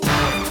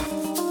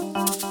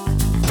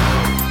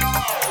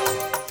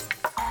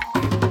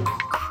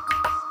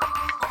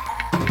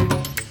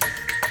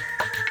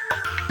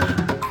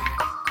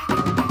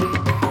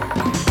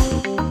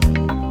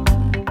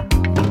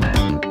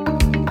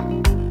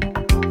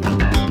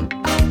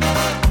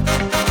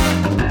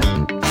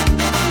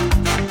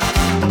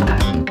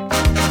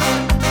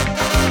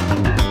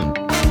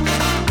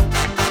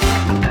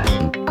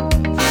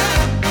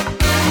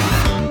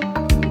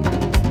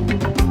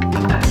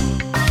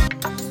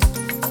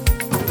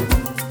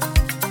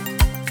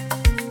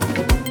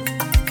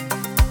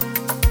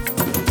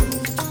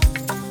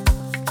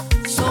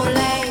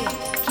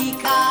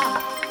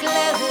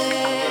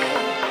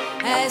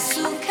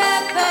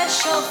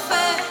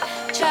chauffé,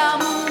 c'è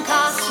mon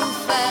ca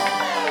souffert,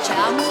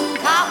 c'è mon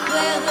ca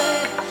pleuré,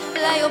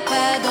 là yo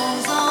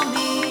perdons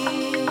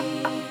amis.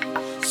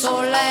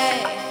 Soleil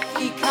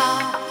qui ca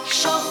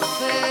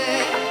chauffé,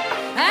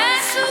 un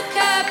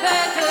souquet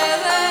peut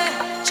éclairer,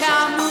 c'è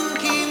mon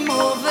qui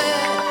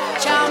mauvais,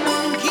 c'è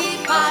mon qui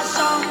passe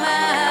en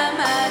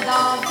même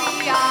dans vie.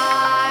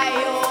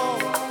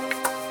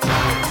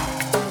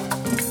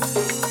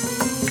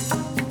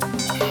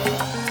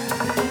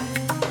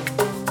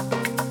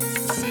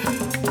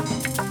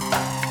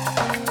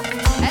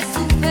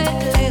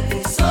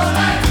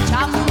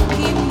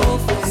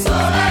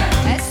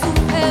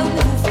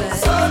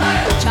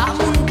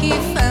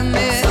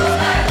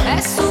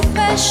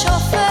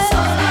 Chauffeur,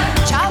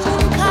 c'ha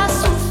moun ka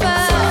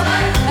souffert,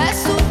 è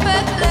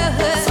super clair,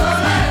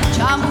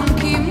 c'ha moun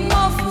ki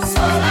m'offre.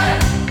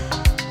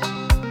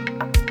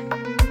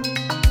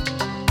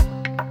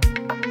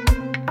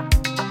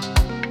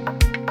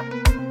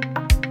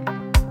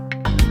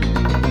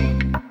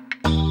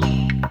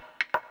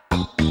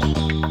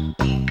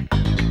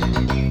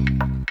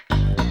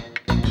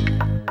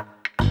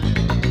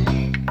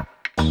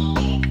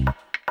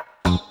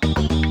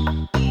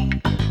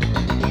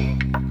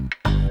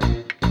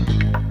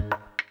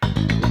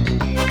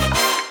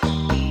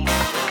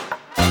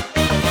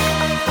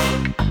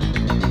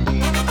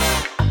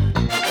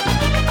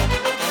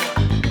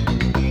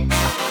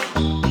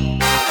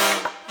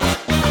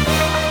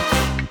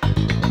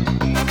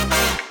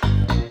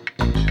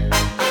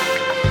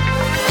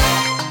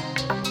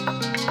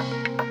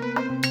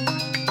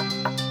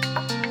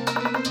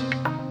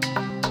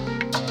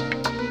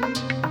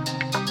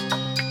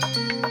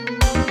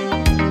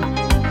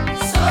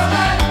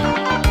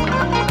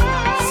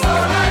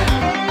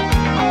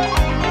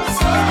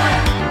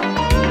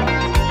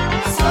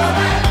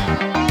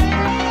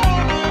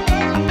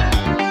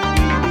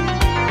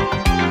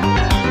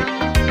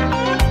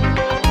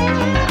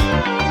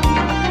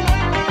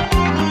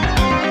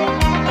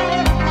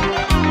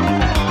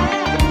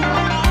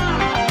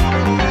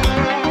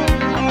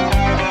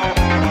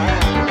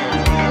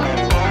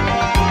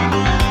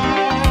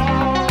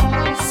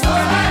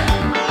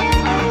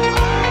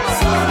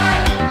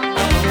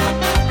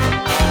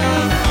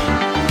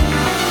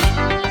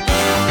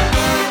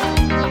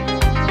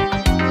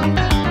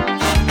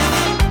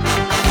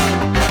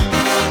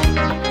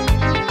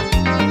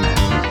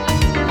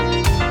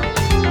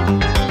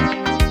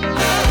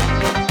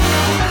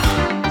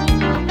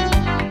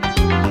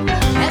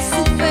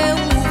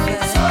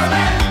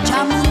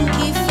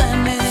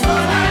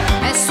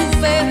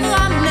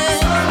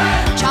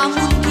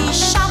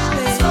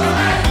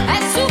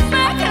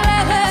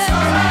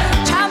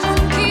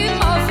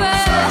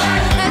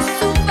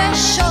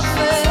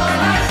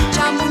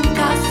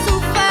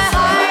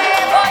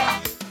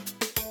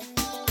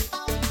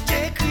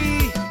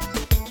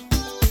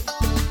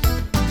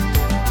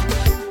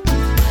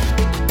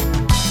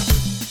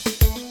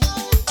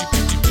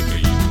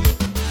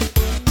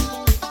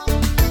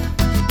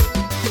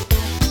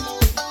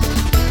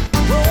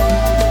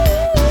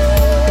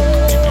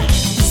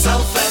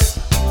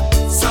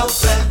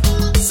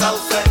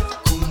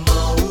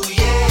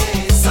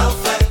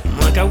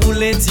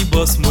 Ti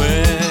boss moi.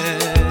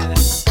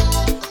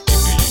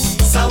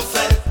 Ça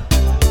fait,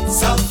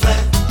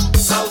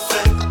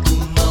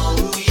 comment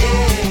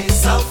ouiller,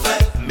 ça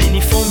fait. Mais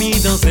ni fourmi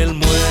dans elle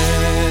moi.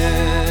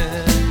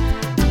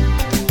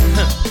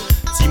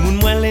 Si moun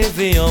moi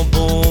levé en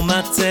bon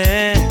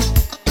matin,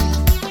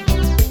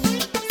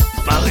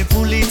 paré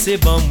pour lui c'est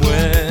bon moi.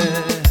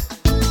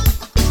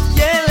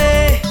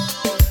 Yélé,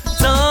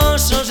 tant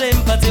changé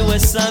m'pas te ouais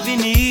ça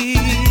vini.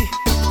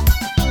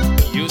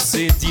 Yo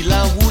se di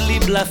la ou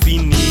libre la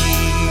fini.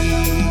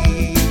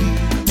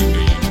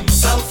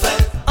 Ça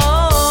fait,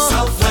 oh,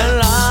 ça fait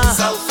là.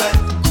 Ça fait,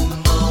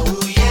 comment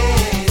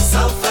ouiller,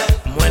 ça fait.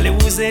 Moi les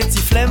vous êtes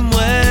flemme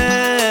moi.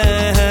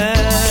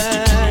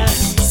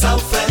 Ça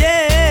fait,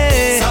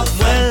 yeah, ça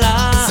fait là.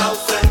 Ça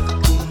fait,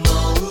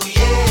 comment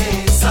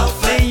ouiller, ça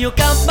fait. Mais yo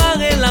ka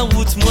barrer la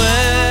route moi.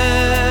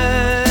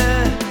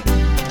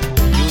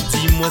 Yo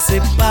dis moi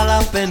c'est pas la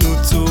peine ou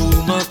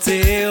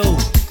tourmenter.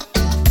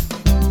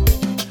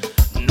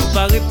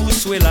 Paré pour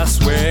souhait la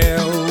souhait.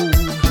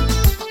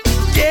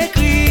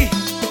 Écrit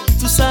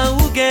tout ça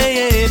ou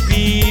gagne et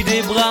puis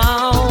des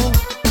bras.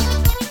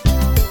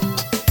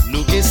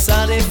 Nous que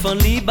ça défend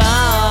liba.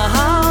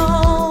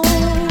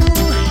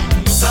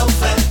 Ça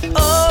fait,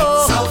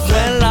 oh, ça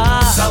fait là.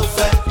 Ça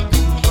fait,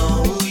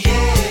 comment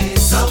ouiller,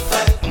 ça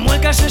fait. Moi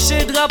qu'à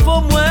chercher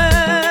drapeau moi.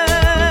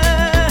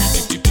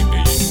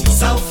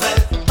 Ça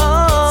fait,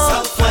 oh,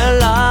 ça fait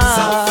là.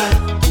 Ça fait,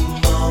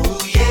 comment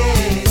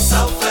ouiller,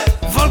 ça fait.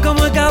 Vol comme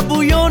un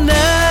bouillonnet.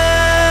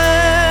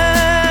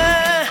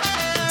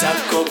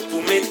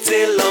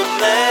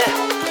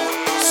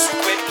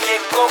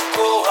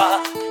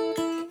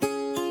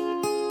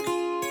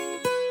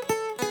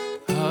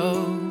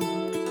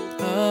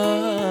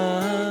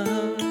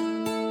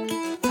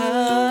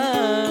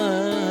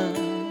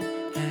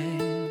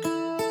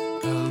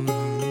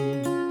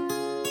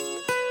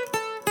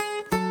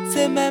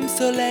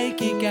 soleil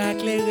qui a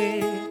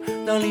éclairé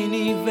dans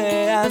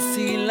l'univers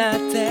assis la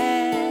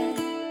terre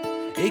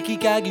et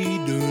qui a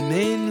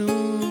guidonné nous.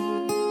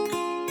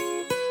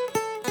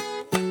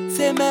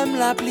 C'est même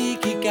la pluie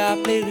qui a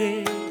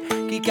pleuré,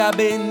 qui a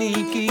béni,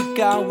 qui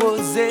a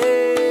osé,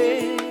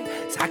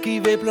 ça qui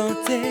veut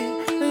planter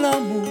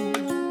l'amour.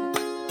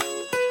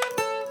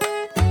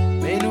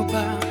 Mais nous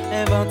pas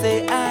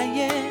inventer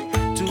ailleurs,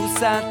 tout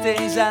ça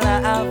déjà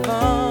là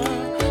avant.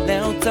 Les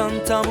entend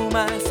tambour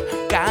masse,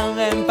 car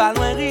même pas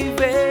loin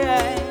arriver.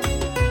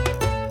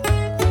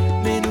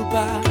 Mais nous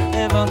pas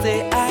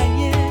inventer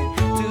ailleurs,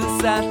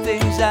 tout ça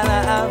déjà là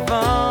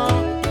avant.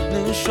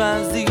 Nous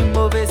choisis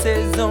mauvaise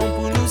saison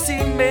pour nous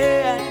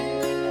s'aimer.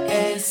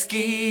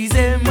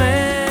 Excusez-moi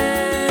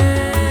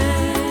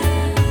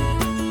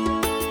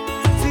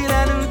si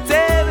là nous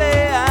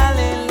devons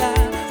aller là,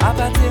 à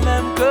partir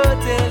même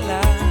côté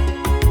là.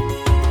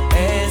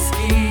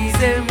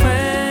 Excusez-moi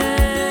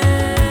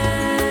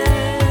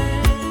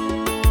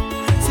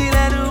si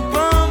là nous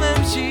prend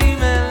même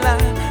chemin là,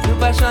 nous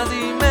pas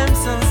choisi même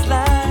sens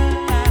là.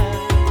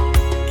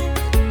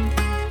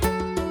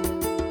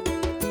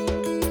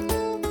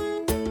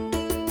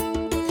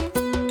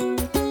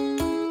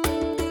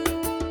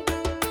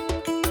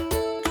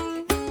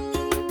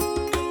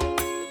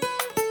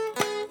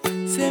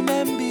 C'est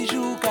même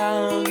bijou qu'a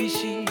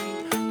enrichi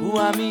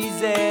pour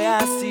amuser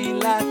assis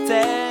la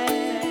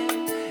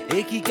terre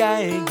et qui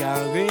a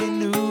égaré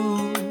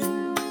nous.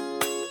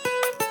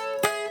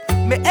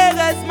 Mais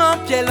heureusement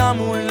que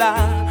l'amour là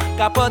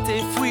qu'a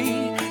porté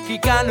fruit, qui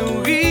a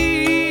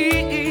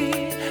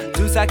nourri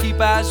tout ça qui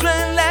pas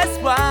joindre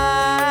l'espoir.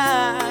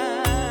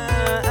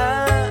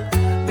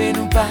 Mais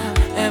nous pas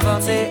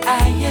inventer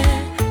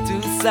ailleurs,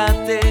 tout ça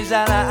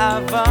déjà là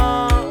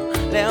avant.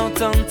 Les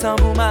entend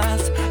tambour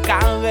masse,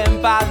 car même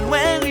pas loin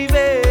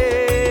arriver.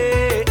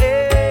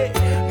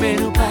 Mais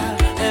nous pas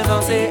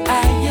inventer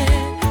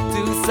ailleurs,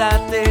 tout ça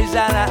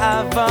déjà là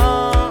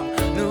avant.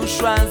 Nous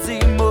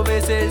choisis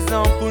mauvaise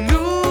saison pour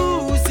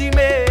nous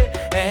s'aimer.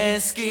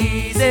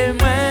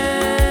 Excusez-moi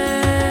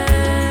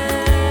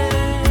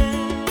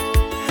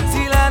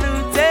si là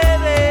nous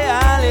devons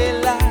aller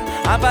là,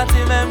 à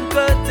partir même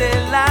côté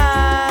là.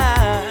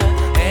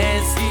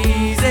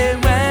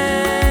 Excusez-moi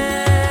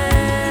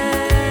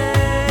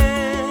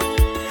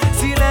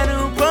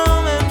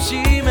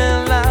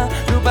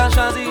pas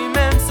choisi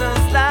même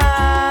sens là.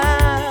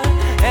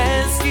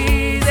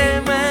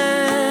 Excusez-moi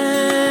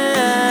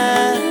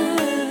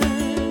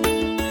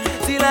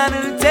si là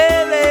nous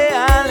devons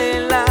aller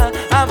là,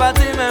 à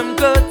partir même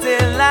côté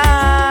là.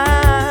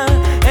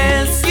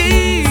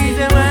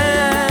 Excusez-moi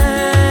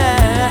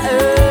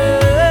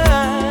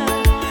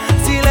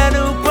si là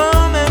nous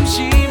prend même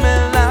chemin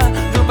là,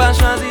 nous pas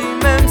choisi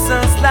même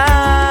sens là.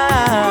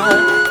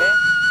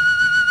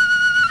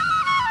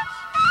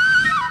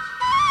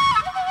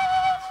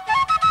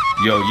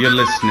 Yo, you're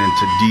listening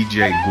to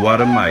DJ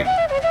Guatamike.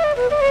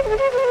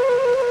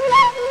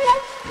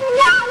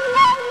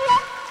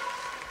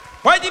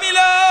 Why di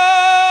Milo,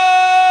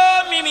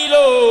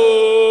 Mimilo?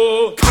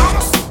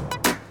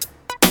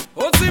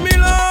 Oh, di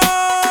Milo.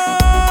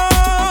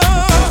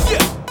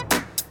 Yeah.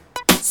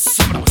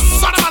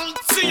 Sanamal,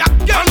 si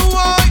again.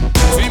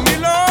 Di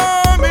Milo,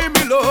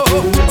 Mimilo.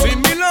 Di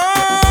Milo,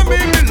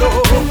 Mimilo.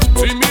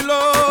 Di Milo,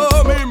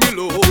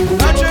 Mimilo.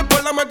 La chepo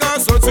la maga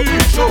sorti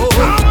show.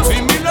 Di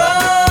Milo.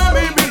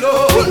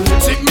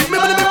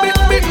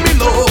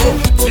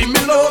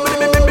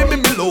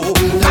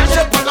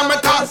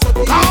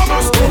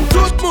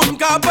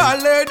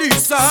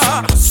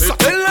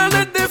 C'était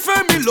l'année des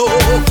Milo.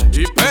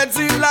 Il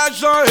perdit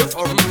l'argent et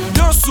femme.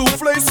 Y'en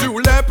soufflé sur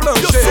les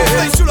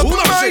planchers. Ou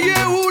marié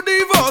ou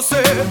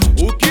divorcé,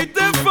 ou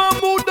quitter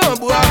femme ou d'un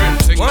bois.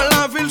 Moi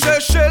la ville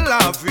chercher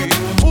la vie,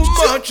 ou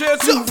marcher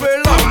trouver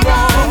la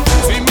mort.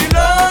 10 000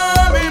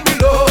 ans, 1000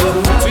 Milo.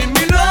 10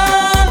 000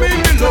 ans, 1000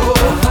 Milo.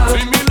 10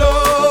 000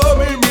 ans,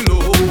 1000 Milo.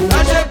 Là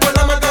j'ai pas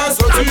la maga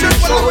sorti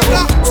chaud.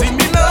 10 000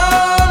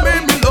 ans, 1000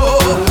 Milo.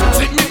 10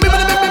 000 Milo.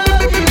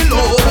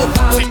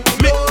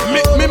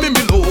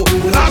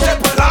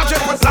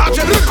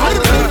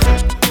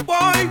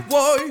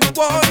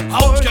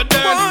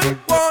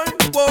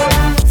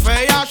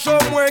 Fais à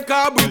chaud moins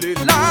qu'à brûler.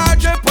 Là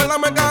j'ai pas la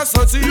maga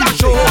senti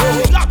chaud.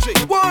 Là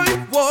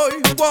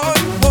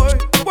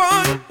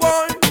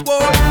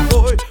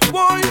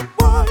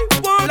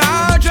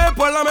j'ai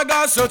pas la maga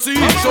senti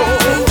chaud.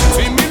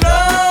 10 000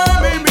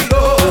 ans, 1000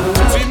 Milo.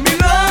 10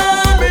 000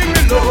 ans, 1000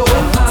 Milo.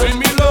 10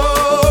 000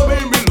 ans,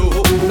 1000 Milo.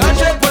 Là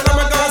j'ai pas la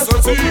maga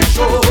senti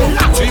chaud.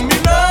 10 000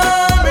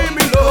 ans, 1000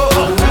 Milo.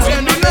 10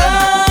 000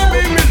 ans,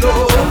 1000 Milo.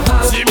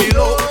 10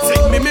 000 ans,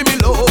 10 000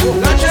 Milo.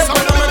 Là j'ai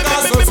pas la maga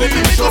senti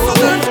chaud.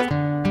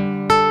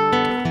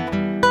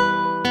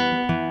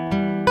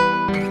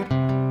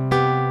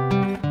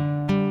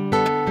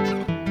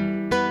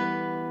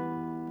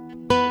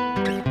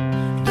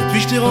 Depuis que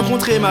je t'ai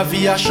rencontré, ma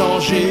vie a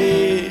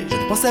changé. Je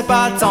ne pensais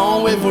pas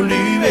tant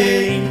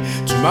évoluer.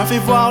 Tu m'as fait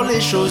voir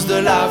les choses de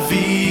la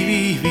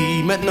vie.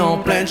 Maintenant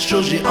plein de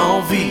choses j'ai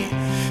envie.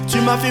 Tu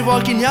m'as fait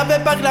voir qu'il n'y avait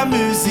pas que la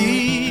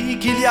musique.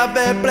 qu'il y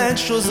avait plein de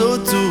choses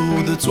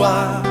autour de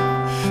toi,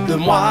 de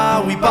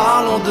moi. Oui,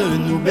 parlons de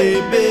nous,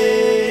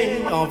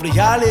 bébé. On veut y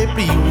aller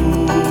plus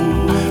haut.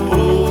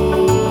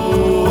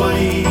 Oh,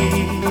 oui.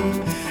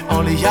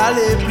 On veut y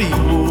aller plus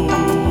haut.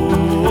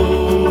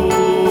 Oh,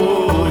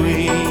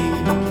 oui.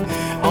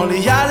 On veut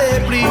y aller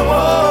plus haut.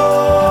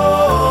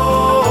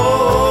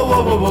 Oh,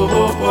 oh, oh,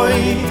 oh,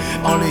 oui.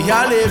 On veut y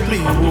aller plus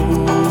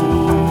haut.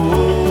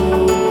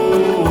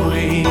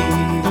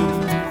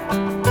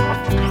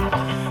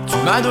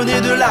 M'a donné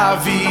de la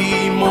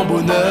vie, mon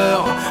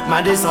bonheur,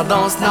 ma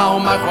descendance, now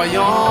ma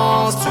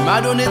croyance. Tu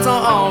m'as donné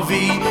tant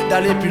envie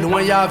d'aller plus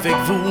loin avec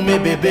vous, mes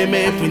bébés,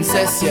 mes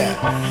princesses, yeah.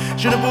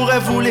 Je ne pourrais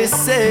vous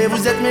laisser,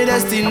 vous êtes mes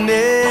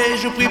destinées.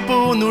 Je prie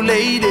pour nous,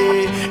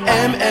 lady.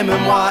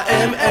 Aime-moi,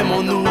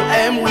 aimons-nous,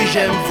 aime, oui,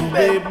 j'aime vous,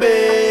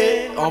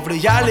 bébé. On veut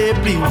y aller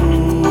plus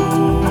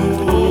haut,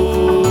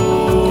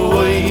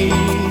 oui.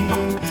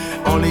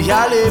 On veut y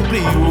aller plus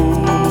haut.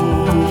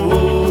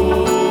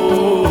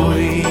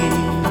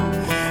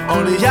 On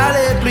veut y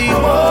aller plus haut,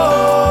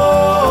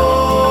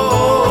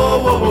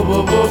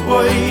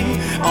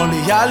 on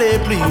veut y aller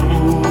plus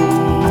haut,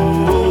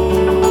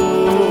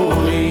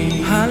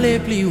 aller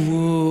plus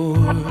haut.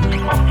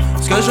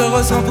 Ce que je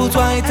ressens pour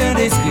toi est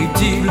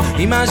indescriptible.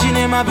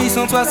 Imaginer ma vie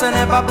sans toi, ce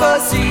n'est pas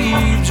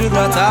possible. Je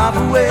dois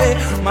t'avouer,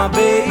 ma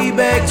baby,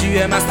 que tu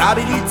es ma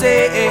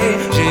stabilité.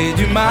 J'ai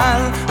du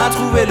mal à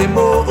trouver les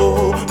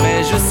mots,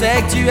 mais je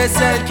sais que tu es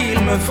celle qu'il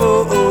me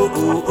faut.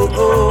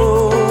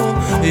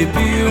 Et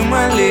puis on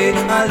aller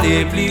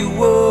plus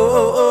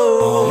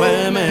haut.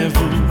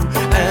 Aimez-vous,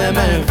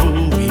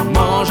 oui,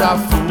 mange à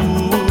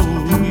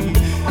fouille.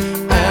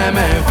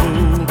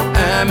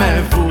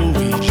 Aimez-vous,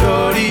 oui,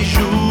 joli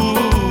jour.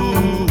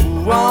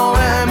 Oh,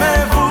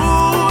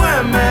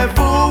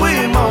 aimez-vous, oui,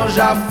 mange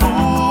à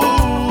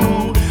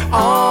fouille.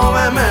 Oh,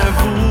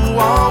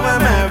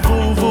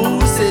 aimez-vous, vous,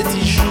 c'est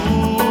 10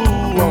 jours.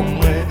 Oh,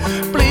 ouais,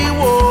 plus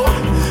haut.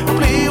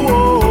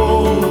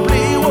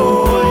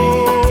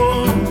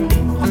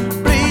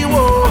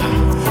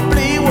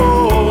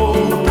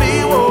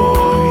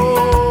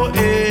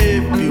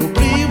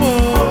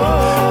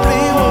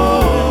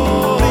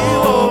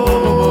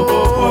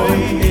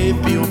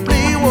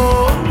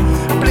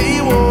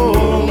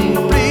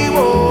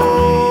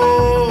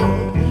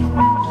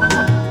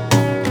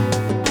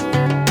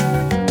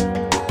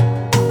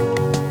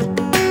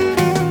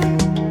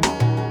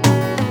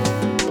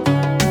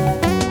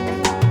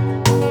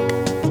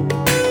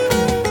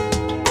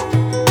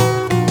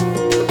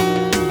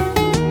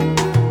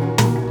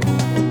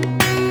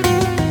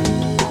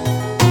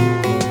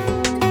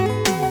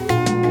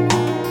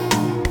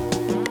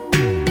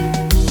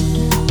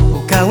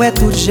 Ouais,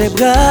 tout j'ai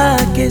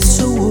braqué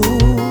sous.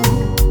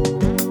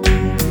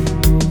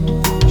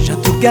 J'ai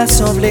tout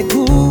garçon v'lait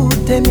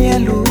goûter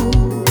miel ou.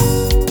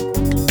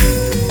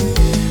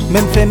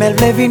 Même femelle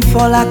v'lait vin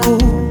font la cour.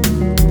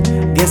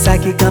 Bien ça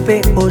qui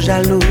campé au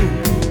jaloux.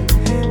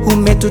 Ou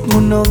met tout le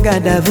monde au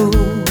garde à vous.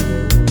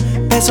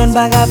 Personne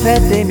va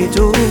faire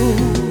demi-tour.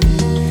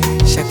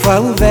 Chaque fois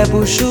ouvert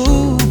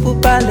bouchou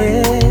pour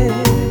parler.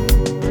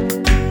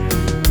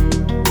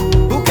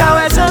 Ou quand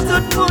ouais,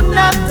 tout le monde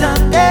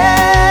attendait.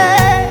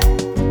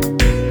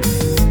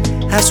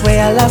 Assoyez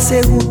à la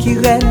c'est vous qui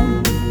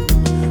règne.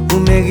 Vous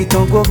méritez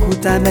un gros coup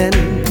t'amène.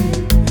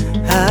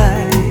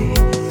 Aïe,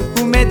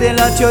 vous mettez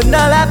l'autre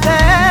dans la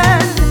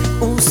peine.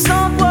 Ou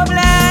sans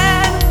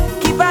problème,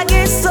 qui pas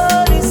de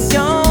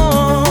solution.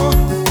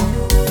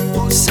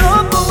 Ou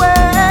sans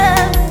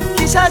problème,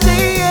 qui charge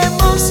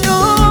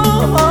émotion.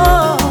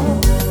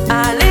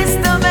 À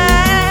l'instant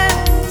même,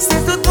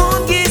 c'est tout le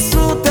monde qui est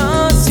sous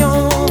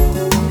tension.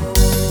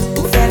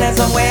 Vous faites les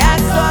hommes à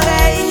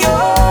soleil, yo.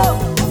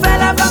 Vous faites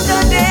la femme de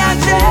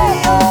DH, yo.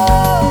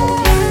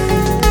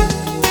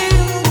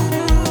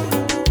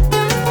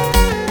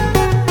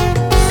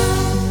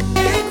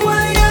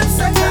 Incroyable,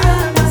 ça t'a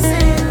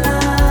passé là.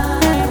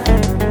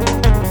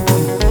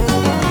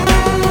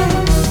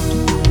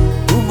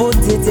 Ou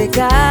beauté t'es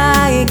qu'à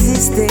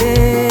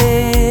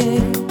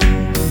exister.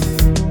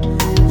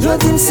 Yo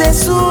dis c'est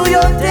sous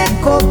yo t'es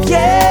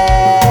copié.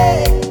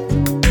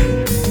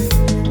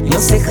 Yon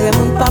secret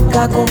moun pap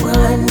ka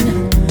comprendre.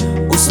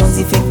 Ou son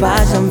ti fait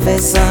pas j'aime faire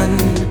son.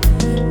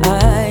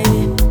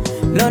 Aïe,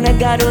 l'on est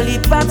gado li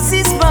pap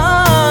si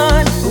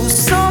span. Ou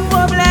son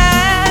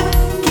problème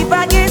qui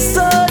pas de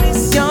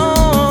solution.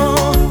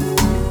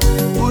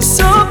 Ou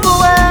sans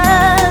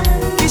poème,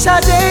 qui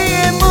charge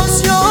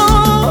émotion.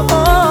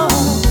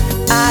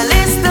 À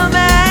l'instant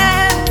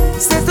même,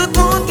 c'est tout le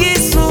monde qui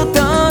est sous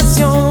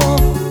tension.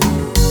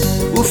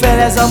 Ou fait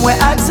les hommes ouais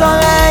avec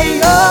soleil,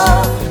 yo.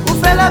 Ou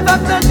fait la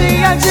vague de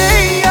DH,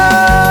 yo.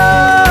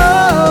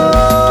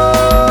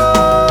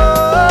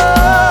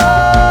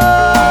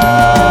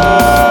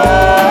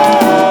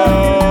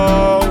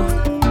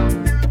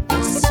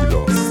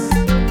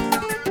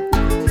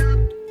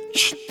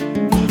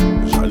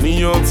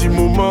 J'allais un petit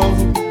moment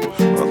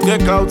entre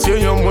quartier,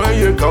 y'a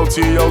moyen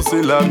quartier, y'a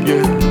c'est la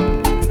guerre.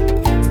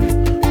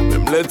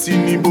 Même les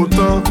tini beau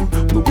temps,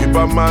 n'oublie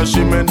pas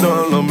marcher mais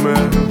dans la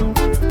mer.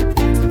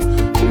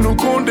 Nous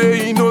comptons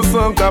des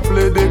innocents qui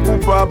appellent des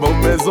coupables en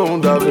maison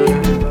d'arrêt.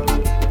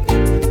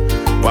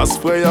 Parce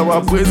que frère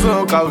à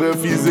présent qui a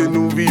refusé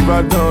nous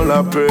vivre dans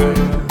la paix.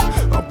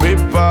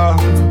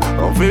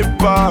 On fait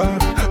pas,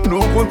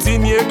 nous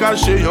continuer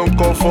cacher en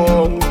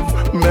confort.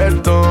 Mais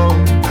le temps,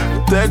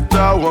 tête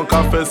à ou on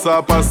qu'a fait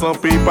ça, pas sans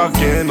payer pas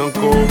qu'un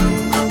encore.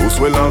 Ou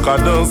soit l'encre à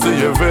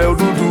danser vers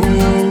doudou.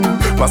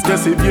 Parce que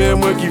c'est bien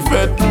moi qui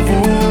fais pour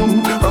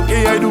vous. En qui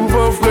aille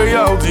devant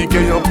frère, on dit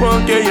qu'il y a un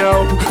point qu'il y a.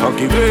 En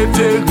qui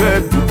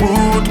regrette pour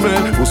bout,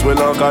 mais ou soit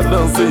l'encre à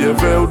danser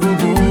vers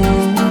doudou.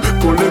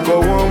 Pour les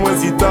corps, moi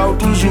si t'as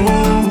toujours.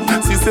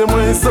 Si c'est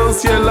moi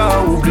essentiel là,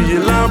 oubliez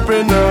la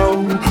peine.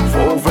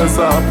 Faut faire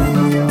ça pour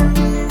nous.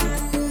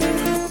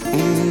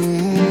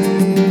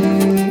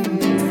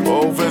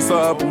 Faut faire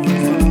ça pour nous.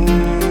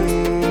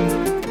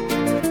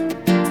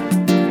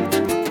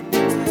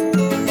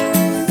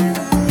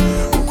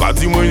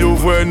 Dis-moi yo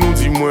vrai, nous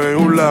dis-moi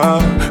yo là.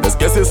 Est-ce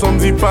que c'est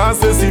samedi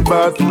passé si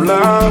bas tout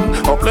là?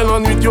 En plein la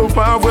nuit yo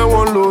pas vrai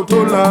on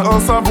l'auto là.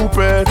 En ça vous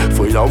paie,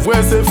 faut y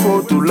avoir ces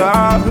photos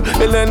là.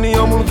 Et les nids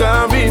en mon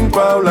cabine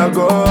par la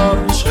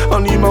gauche.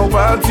 En y m'en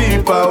parti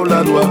par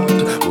la droite.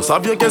 Vous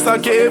saviez que ça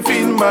qui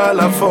filme à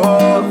la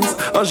force.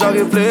 En j'ai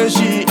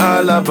réfléchi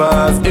à la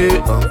base. Et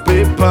on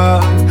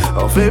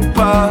fait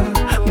pas.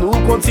 Nous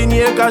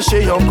continuer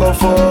caché en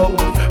confort.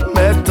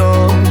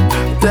 Mettons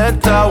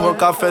tête à ou on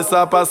qu'a fait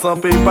ça pas sans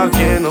payer pas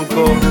qu'un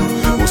encore.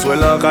 Ou soit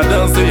là qu'a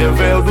danser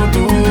vers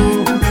doudou.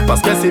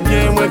 Parce que c'est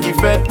bien moi qui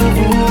fais pour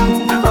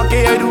vous. En qui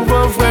aille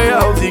devant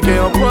frère, on dit qu'il y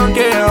a un point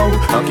qu'il y a.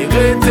 En qui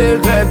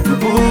regrette pour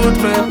bout,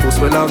 mais ou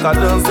soit là qu'a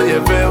danser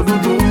vers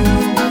doudou.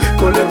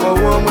 Collez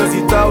moi moi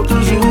si t'as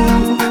toujours.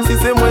 Si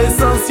c'est moi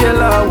essentiel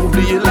là,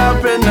 oubliez la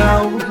peine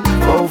là.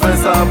 On fait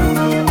ça pour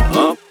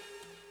nous.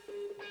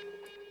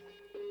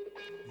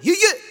 Yeah.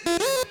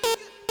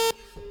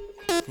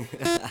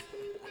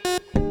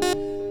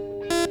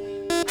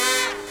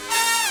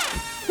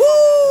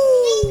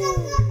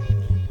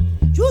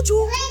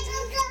 Chou-chou.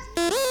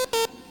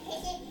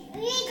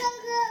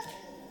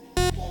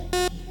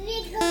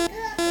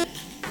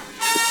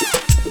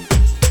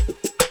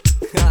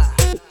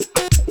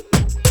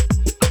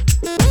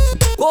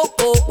 Oh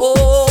oh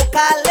oh,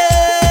 calé.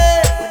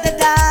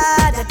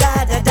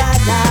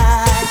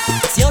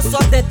 Si on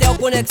sort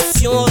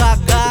d'interconnexion,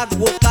 raga,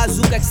 gros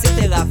kazouk,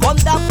 etc. Comme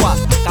d'abord,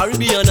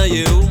 Caribbean en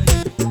you.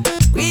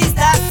 Prise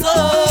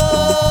d'assaut.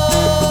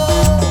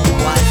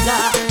 Voilà,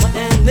 moi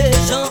aime les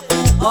gens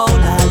ou hors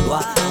la loi.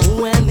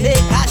 Ou aime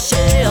les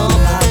cachés en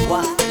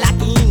bas. La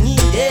guinie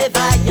des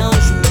vaillants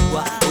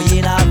joie.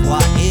 Voyez la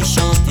voix et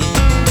chanter.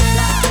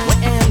 Moi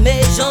aime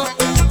les gens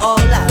ou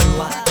hors la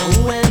loi.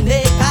 Ou aime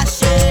les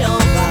cachés en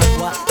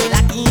bas.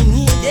 La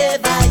guinie des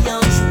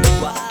vaillants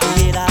joie.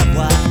 Voyez la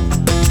voix.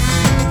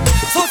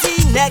 Son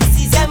sinex,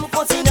 6e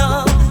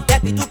continent.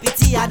 Depuis tout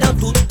petit, à dans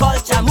toute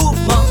culture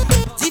mouvement.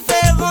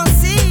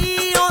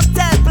 Différencie, on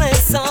tel plein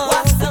sang.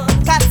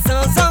 400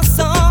 ans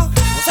sans.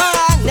 Sans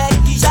la nec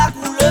qui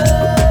jacoule.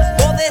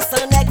 Mauvais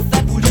sang nec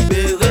fait pour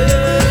libérer.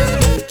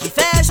 Qui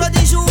fait chaud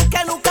des jours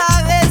qu'elle nous qu'a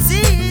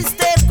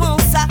résisté comme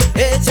ça.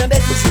 Et tiens,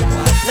 ben toujours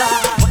là.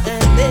 Moi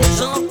aime les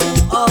gens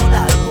pour hors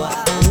la loi.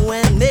 Moi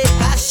aime les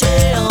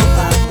cachés en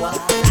bas.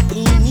 La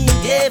guinie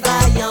des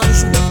vaillants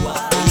joie.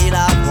 Et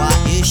la voix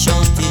et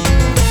chanter.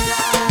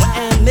 Moi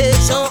aime les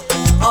gens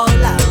pour hors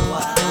la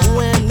loi.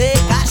 Moi aime les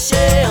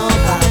cachés en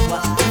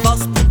bas.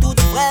 Force pour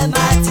toute vraie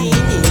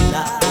matinée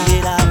là.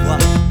 Et la voix.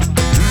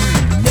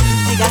 Les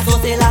petits garçons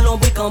c'est la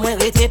lombrique quand moi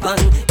rété panne.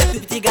 Les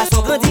petits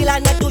garçons grandit la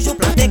net toujours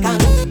planté canne.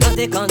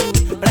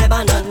 Plein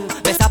banane.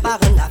 Mais ça part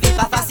la vie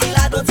pas facile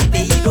à dans 10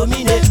 pays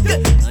dominés.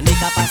 On est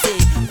qu'à passer,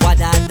 quoi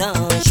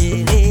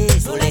danger.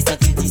 Soleil sans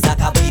qu'il dit ça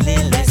qu'a brûlé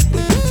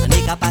l'esprit. On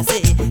est qu'à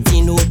passer,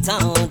 si nous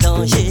temps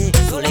danger.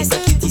 Soleil sans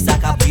qu'il dit ça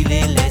qu'a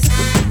brûlé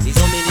l'esprit. Les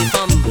hommes et les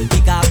femmes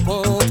qui qu'a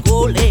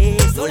contrôlé.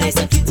 Soleil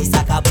sans qu'il dit ça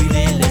qu'a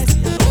brûlé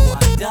l'esprit.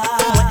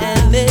 Moi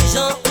aime les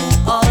gens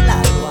ou hors la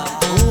loi.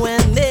 Ou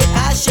aime les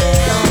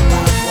cachés en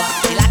bas.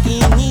 Et la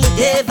guinie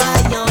des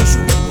vaillants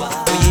joie.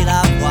 Voyez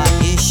la voix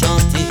et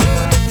chanter.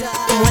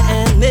 Moi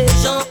aime les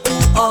gens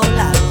ou hors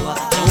la loi.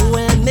 Ou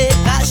aime les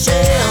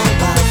cachés en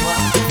bas.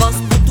 Force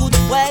pour toute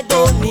vraie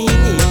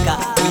Dominica.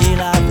 Voyez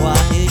la voix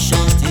et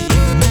chanter.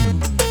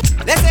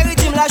 Laissez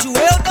rythme la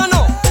jouer autant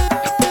non.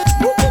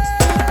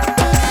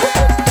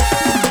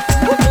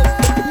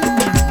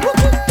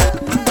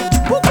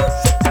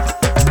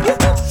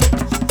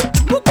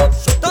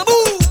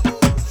 Tambour.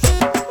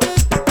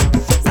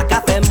 Ça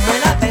qu'a fait moins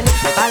la peine,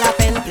 mais pas la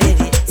peine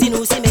plaider. Si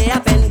nous s'y met à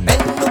peine,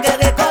 nous qu'à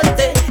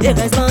récolter. Et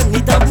restons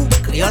ni tambour,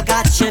 créole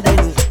qu'à chien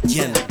nous.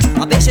 Dieu,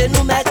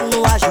 empêchez-nous mettre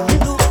nous à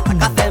genoux. Ça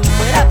qu'a fait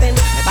moins la peine,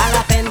 mais pas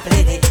la peine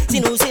plaider. Si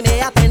nous s'y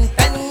met à peine,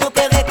 nous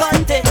qu'à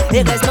récolter.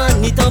 Et restons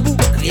ni tambour,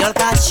 créole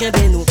qu'à chien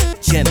nous.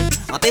 Dieu,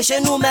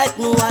 empêchez-nous mettre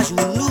nous à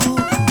genoux.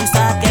 Tout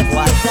ça qu'est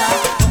voilà,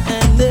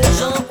 aime les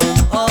gens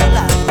hors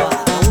la loi.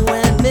 Ou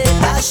aime les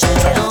cachés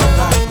en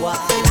bas.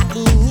 La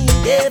guinie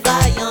des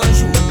vaillants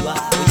joie.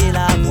 Voyez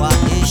la voix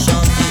et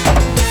chanter.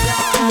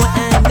 Moi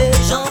aime les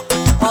gens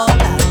hors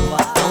la loi.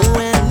 Ou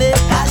aime les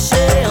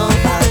cachés en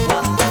bas.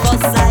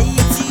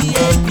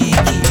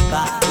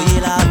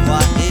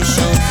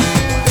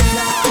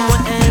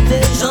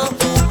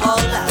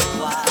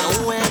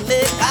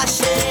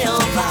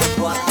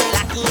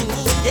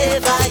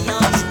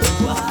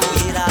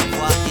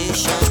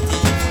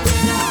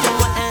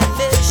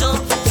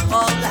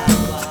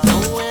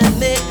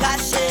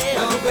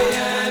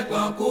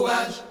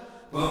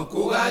 prends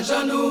courage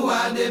en nous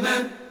à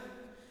demain.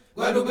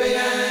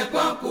 Guadeloupéens,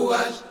 prends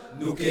courage,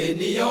 nous qui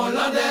nions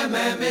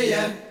l'endemain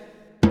meilleur.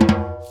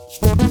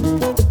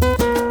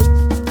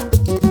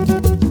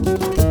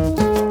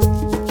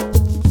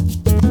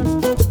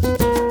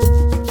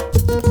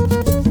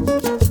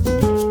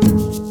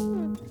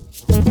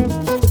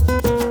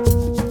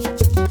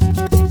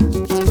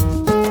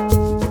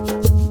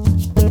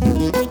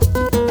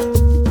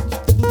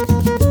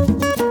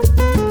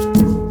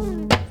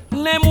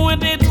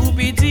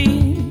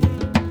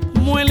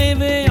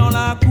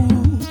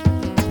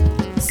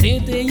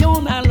 C'était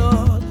yon à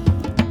l'autre,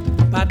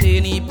 pas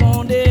ni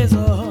pon des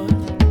autres.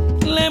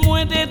 Les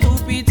moins des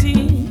tout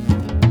petits,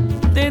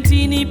 des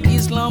tini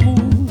pis l'amour.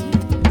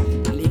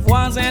 Les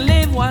voisins,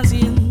 les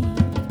voisines,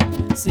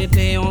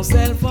 c'était en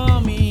seule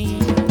famille.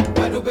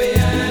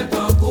 Guadeloupéens,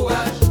 prends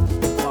courage.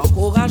 Prends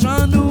courage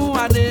en nous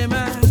à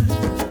demain.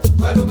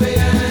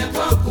 Guadeloupéens,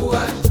 prends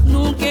courage.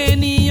 Nous qui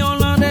nions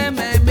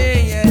l'endemain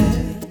meilleur.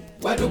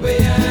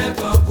 Guadeloupéens,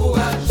 prends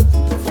courage.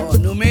 Faut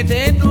nous mettre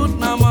toutes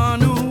dans main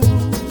nous.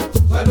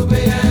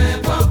 Guadeloupéens,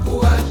 prends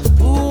courage.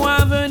 Pour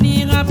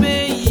avenir à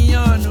pays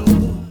en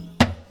nous.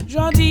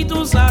 J'en dis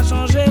tout ça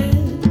changé.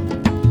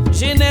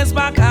 Jeunesse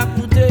pas qu'à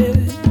coûter.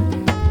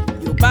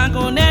 Yo pas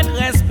connaître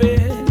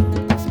respect.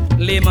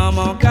 Les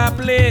mamans qu'à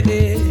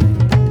plaider.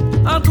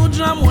 En tout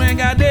genre moins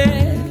gardé.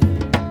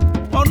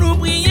 On nous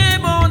prier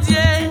bon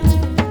Dieu.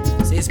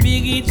 C'est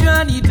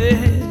spiritualité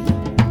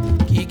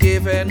qui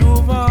fait nous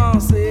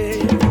avancer.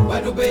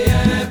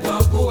 Guadeloupéens,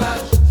 prends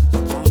courage.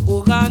 Prends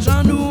courage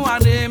en nous à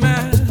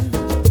demain.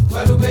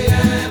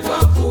 Guadeloupéens,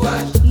 prends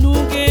courage.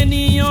 Nous qui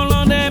nions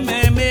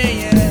l'endemain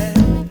meilleur.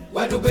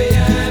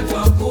 Guadeloupéens,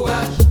 prends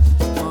courage.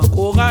 Prends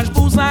courage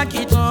pour ça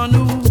qui t'en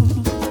nous.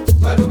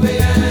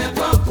 Guadeloupéens,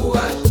 prends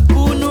courage.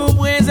 Pour nous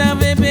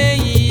préserver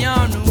pays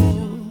en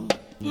nous.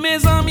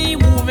 Mes amis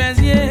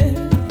ouverts,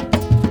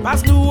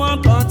 passe nous en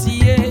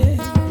quantité.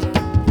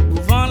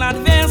 Devant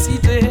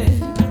l'adversité,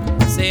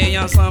 c'est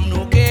ensemble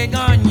nous qui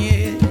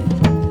gagnons.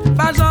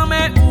 Pas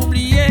jamais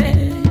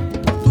oublier,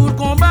 tout le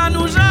combat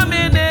nous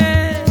jamais né.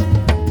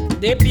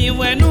 Depuis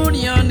ouais nous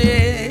n'y en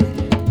est,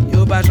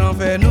 yo pas j'en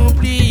fais nous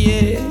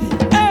plier.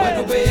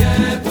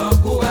 Guadeloupéens, prends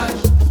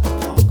courage.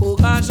 Prends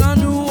courage en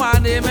nous à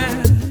demain.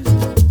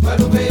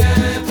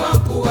 Guadeloupéens, prends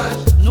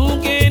courage. Nous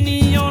qui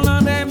nions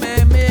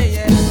l'endemain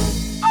meilleur.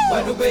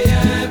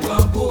 Guadeloupéens,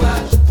 prends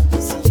courage.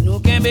 Si nous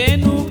qu'aimons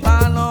nous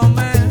parlons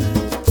main.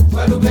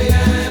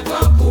 Guadeloupéens,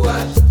 prends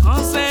courage.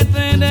 En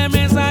certains de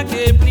mes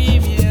sacs plus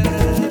bien.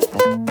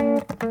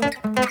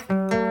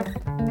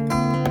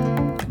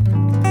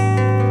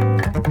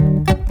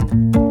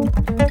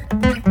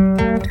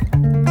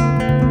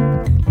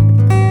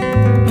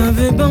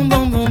 Bam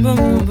bam bam bam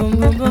bam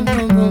bam bam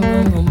bam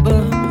bam bam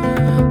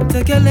bam.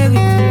 T'as qu'à les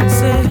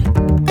repousser.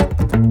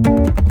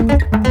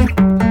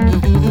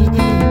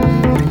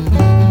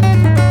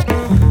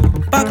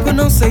 Pas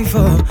prononcer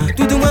fort,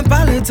 tout de moins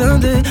pas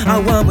l'étendre. Ah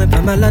ouais, moi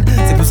pas malade,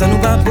 c'est pour ça nous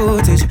pas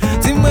protéger.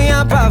 Dis-moi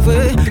y'a pas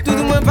vrai, tout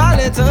de moins pas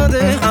l'étendre.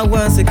 Ah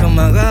ouais, c'est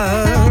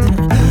camarade.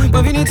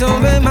 Moi vini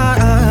tomber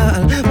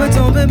mal, moi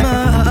tomber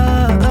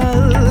mal.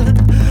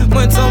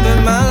 Moi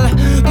tomber mal,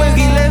 moi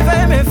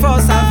relever mes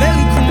forces avec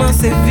comment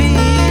c'est vivre.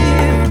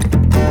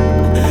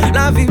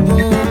 La vie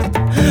bon,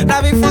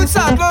 la vie fout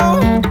ça bon.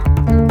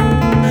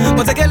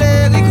 Moi t'as qu'elle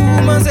est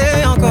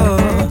recommencer encore.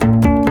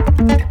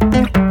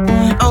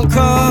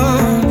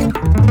 Encore,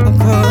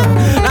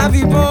 la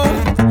vie bon,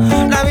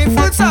 la vie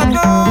fout ça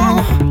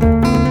bon.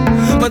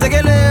 Moi t'as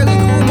qu'elle est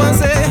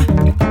recommencer.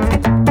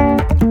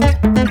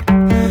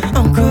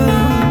 Encore,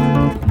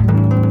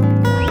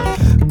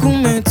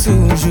 comment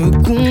toujours,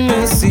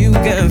 comment si ou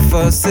gain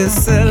force, c'est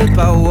celle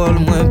parole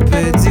moins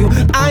petit.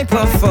 Aïe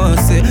pas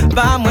force,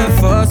 pas moins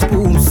force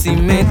pour si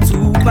mais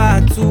tout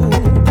partout.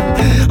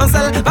 En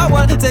salle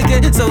parole, t'es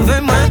que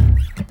sauve-moi.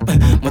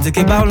 Moi t'es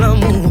que par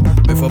l'amour,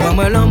 mais faut pas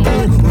moi l'amour.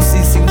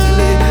 Aussi si vous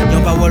voulez,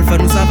 y'en parole fait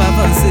nous ça va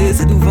avancer.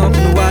 C'est devant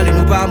pour nous aller,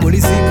 nous pas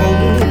mollir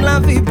comme la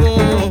vie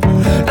bon,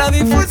 la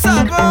vie fout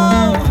ça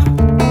bon.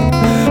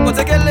 Moi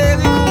t'es que les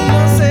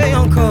recommencer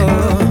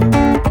encore.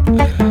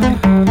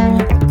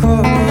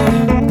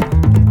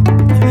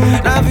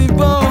 La vie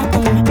bon,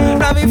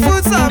 la vie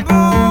fout ça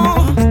bon.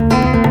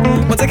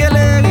 Moi t'es qu'elle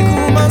est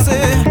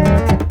recommencée.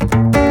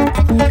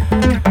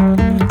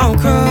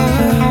 Encore.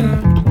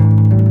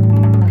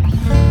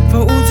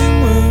 Faut ou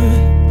dis-moi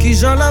qui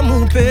j'en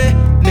l'amour paix,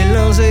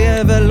 mélanger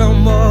avec la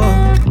mort.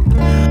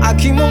 À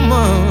qui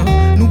moment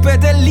nous peut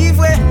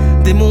délivrer,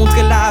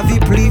 démontrer la vie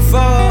plus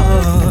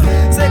fort.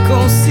 C'est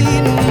comme si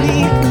nous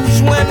n'y pour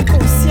joindre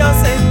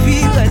conscience et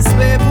puis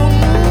respect pour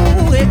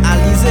nous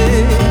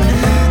réaliser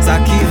ça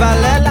qui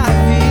valait la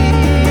vie.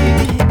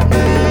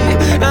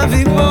 La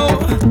vie bon,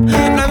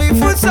 la vie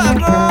fout ça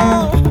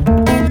bon.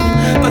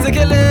 Moi c'est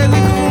qu'elle est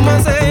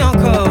recommencée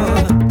encore.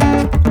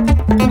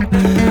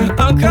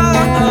 Encore,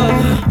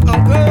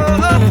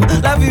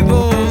 la vie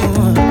bon,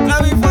 la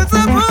vie fout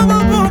ça bon,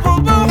 bon, bon,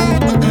 bon.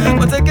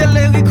 Moi c'est qu'elle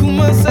est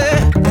recommencée.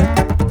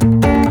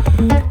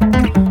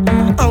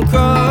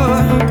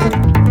 Encore.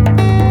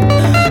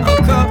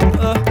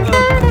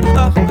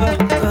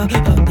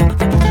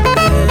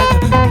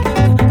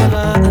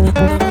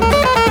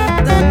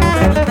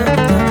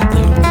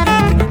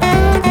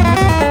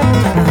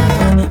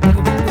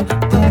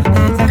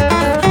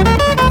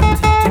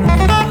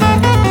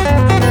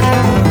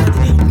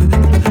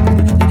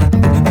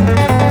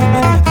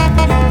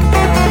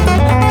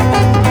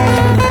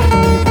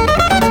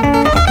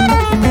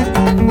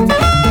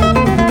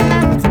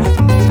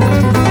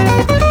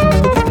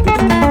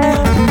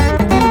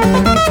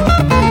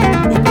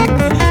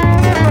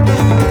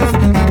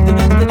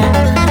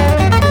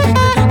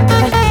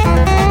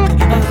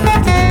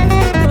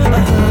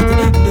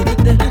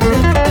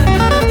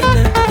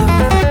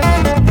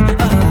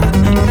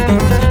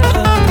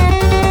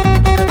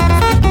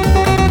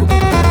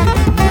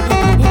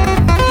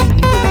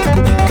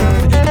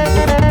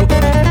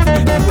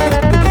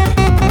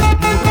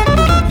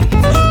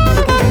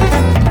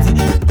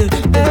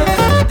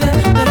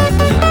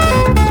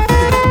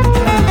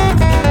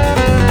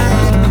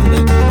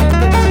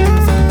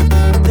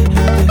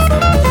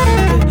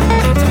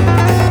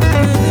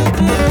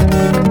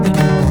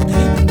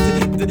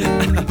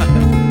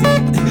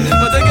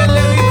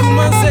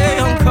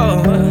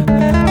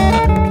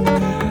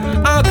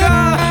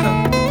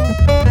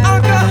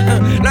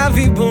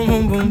 vie, bon,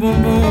 bon, bon, bon,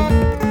 bon.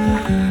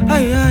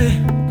 Aïe, aïe,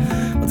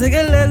 on dirait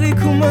que la vie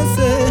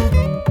commençait.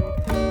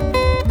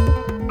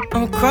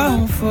 Encore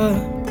une fois,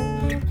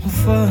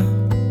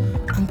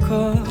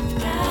 encore.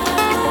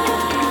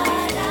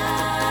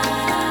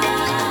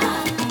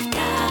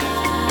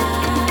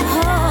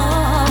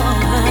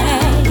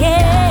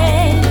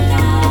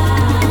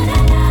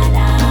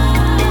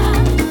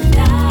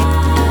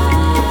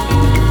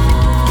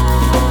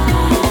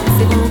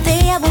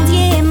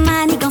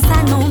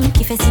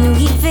 Si nous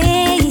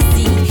vivons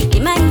ici,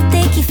 l'humanité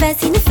qui fait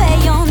si nous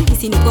faisons,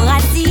 si nous qu'on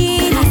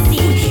racine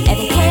ici,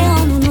 avec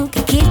en nous que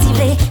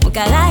cultiver, mon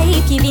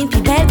Caraïbe qui vient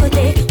plus bel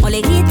côté, mon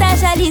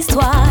l'héritage à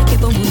l'histoire, que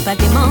pour nous pas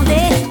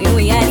demander, une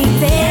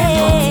réalité.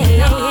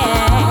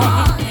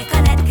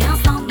 Reconnaître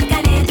qu'ensemble nous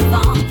caler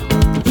devant.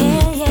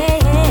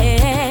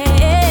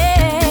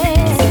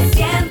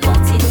 Sixième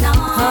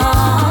continent,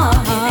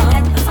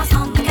 reconnaître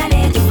qu'ensemble nous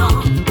caler devant.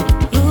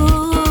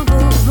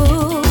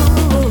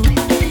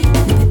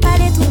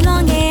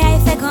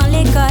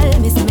 L'école,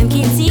 mais c'est même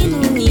qui dit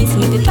nous ni si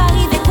nous peut pas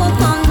arriver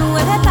comprendre nous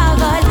et les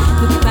paroles,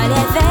 nous peut pas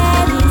les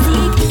faire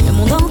musique, le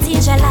monde entier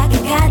j'ai la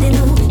regardez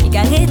nous, il a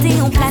arrêté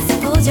on place ce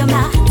podium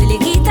là, c'est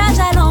l'héritage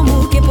à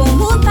l'amour que pour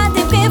nous pas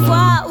te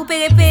prévoir ou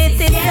peut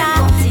répéter ça.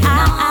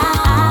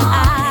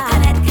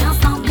 Reconnaître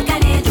qu'ensemble nous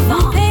caler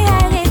devant, on peut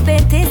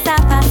répéter ça,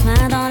 passe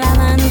main dans la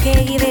main nous qui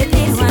arriver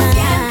plus loin.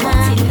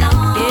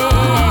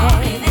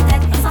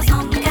 Peut-être qu'on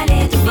s'ensemble nous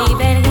caler devant, les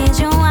belles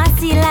régions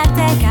assis la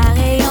terre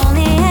carrée on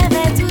est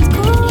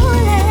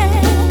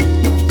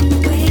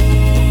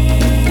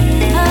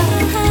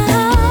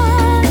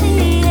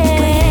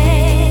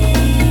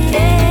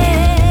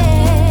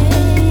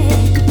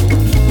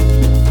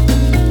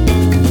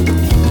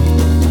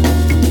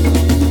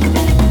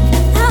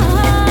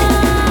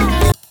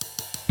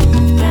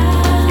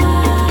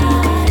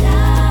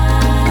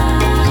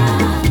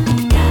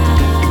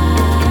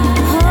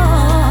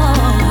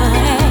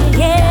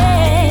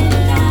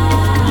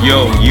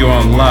Yo, you're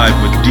on live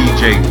with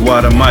DJ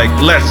Guadamike.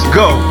 Let's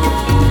go!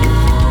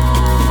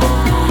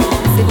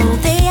 C'est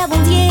volonté à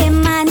bondier,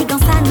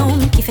 manigance à nom,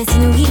 qui fait si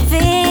nous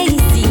vivons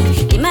ici.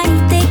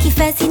 L'humanité qui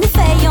fait si nous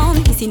faisons,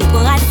 ici nous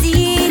qu'on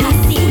racine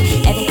ici.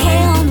 Avec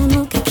en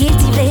nous que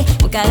cultiver,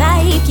 mon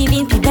Caraïbe qui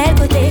vient plus bel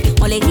côté,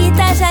 mon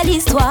l'héritage à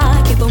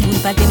l'histoire, que pour nous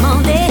pas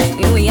demander,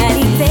 une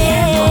réalité.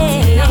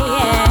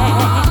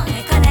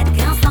 Reconnaître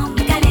qu'ensemble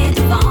nous caler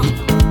devant.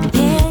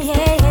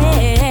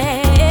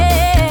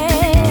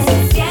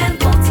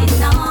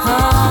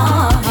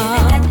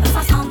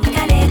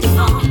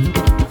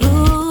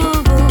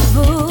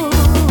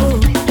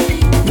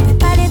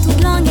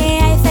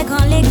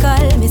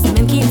 Mais c'est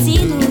même qui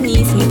dit nous ni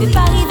si nous peut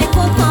pas arriver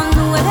comprendre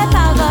nous et les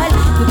paroles,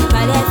 nous peut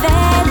pas les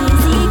faire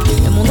musique,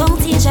 le monde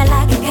entier j'ai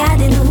la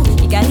regardez nous,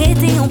 il a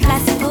arrêté on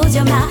place ce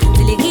podium là,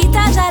 c'est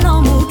l'héritage à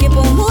l'amour que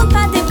pour nous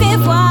pas te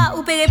prévoir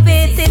ou peut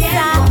répéter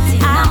ça.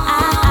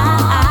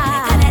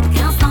 Reconnaître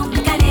qu'ensemble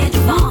nous caler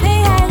devant, on peut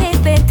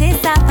répéter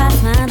ça, passe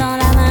main dans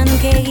la main nous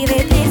qui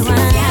arriver plus loin.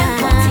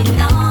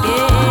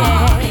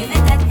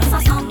 Peut-être qu'on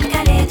s'ensemble nous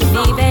caler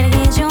devant, les belles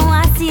régions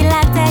assis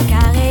la terre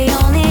carrée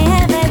on est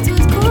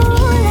toutes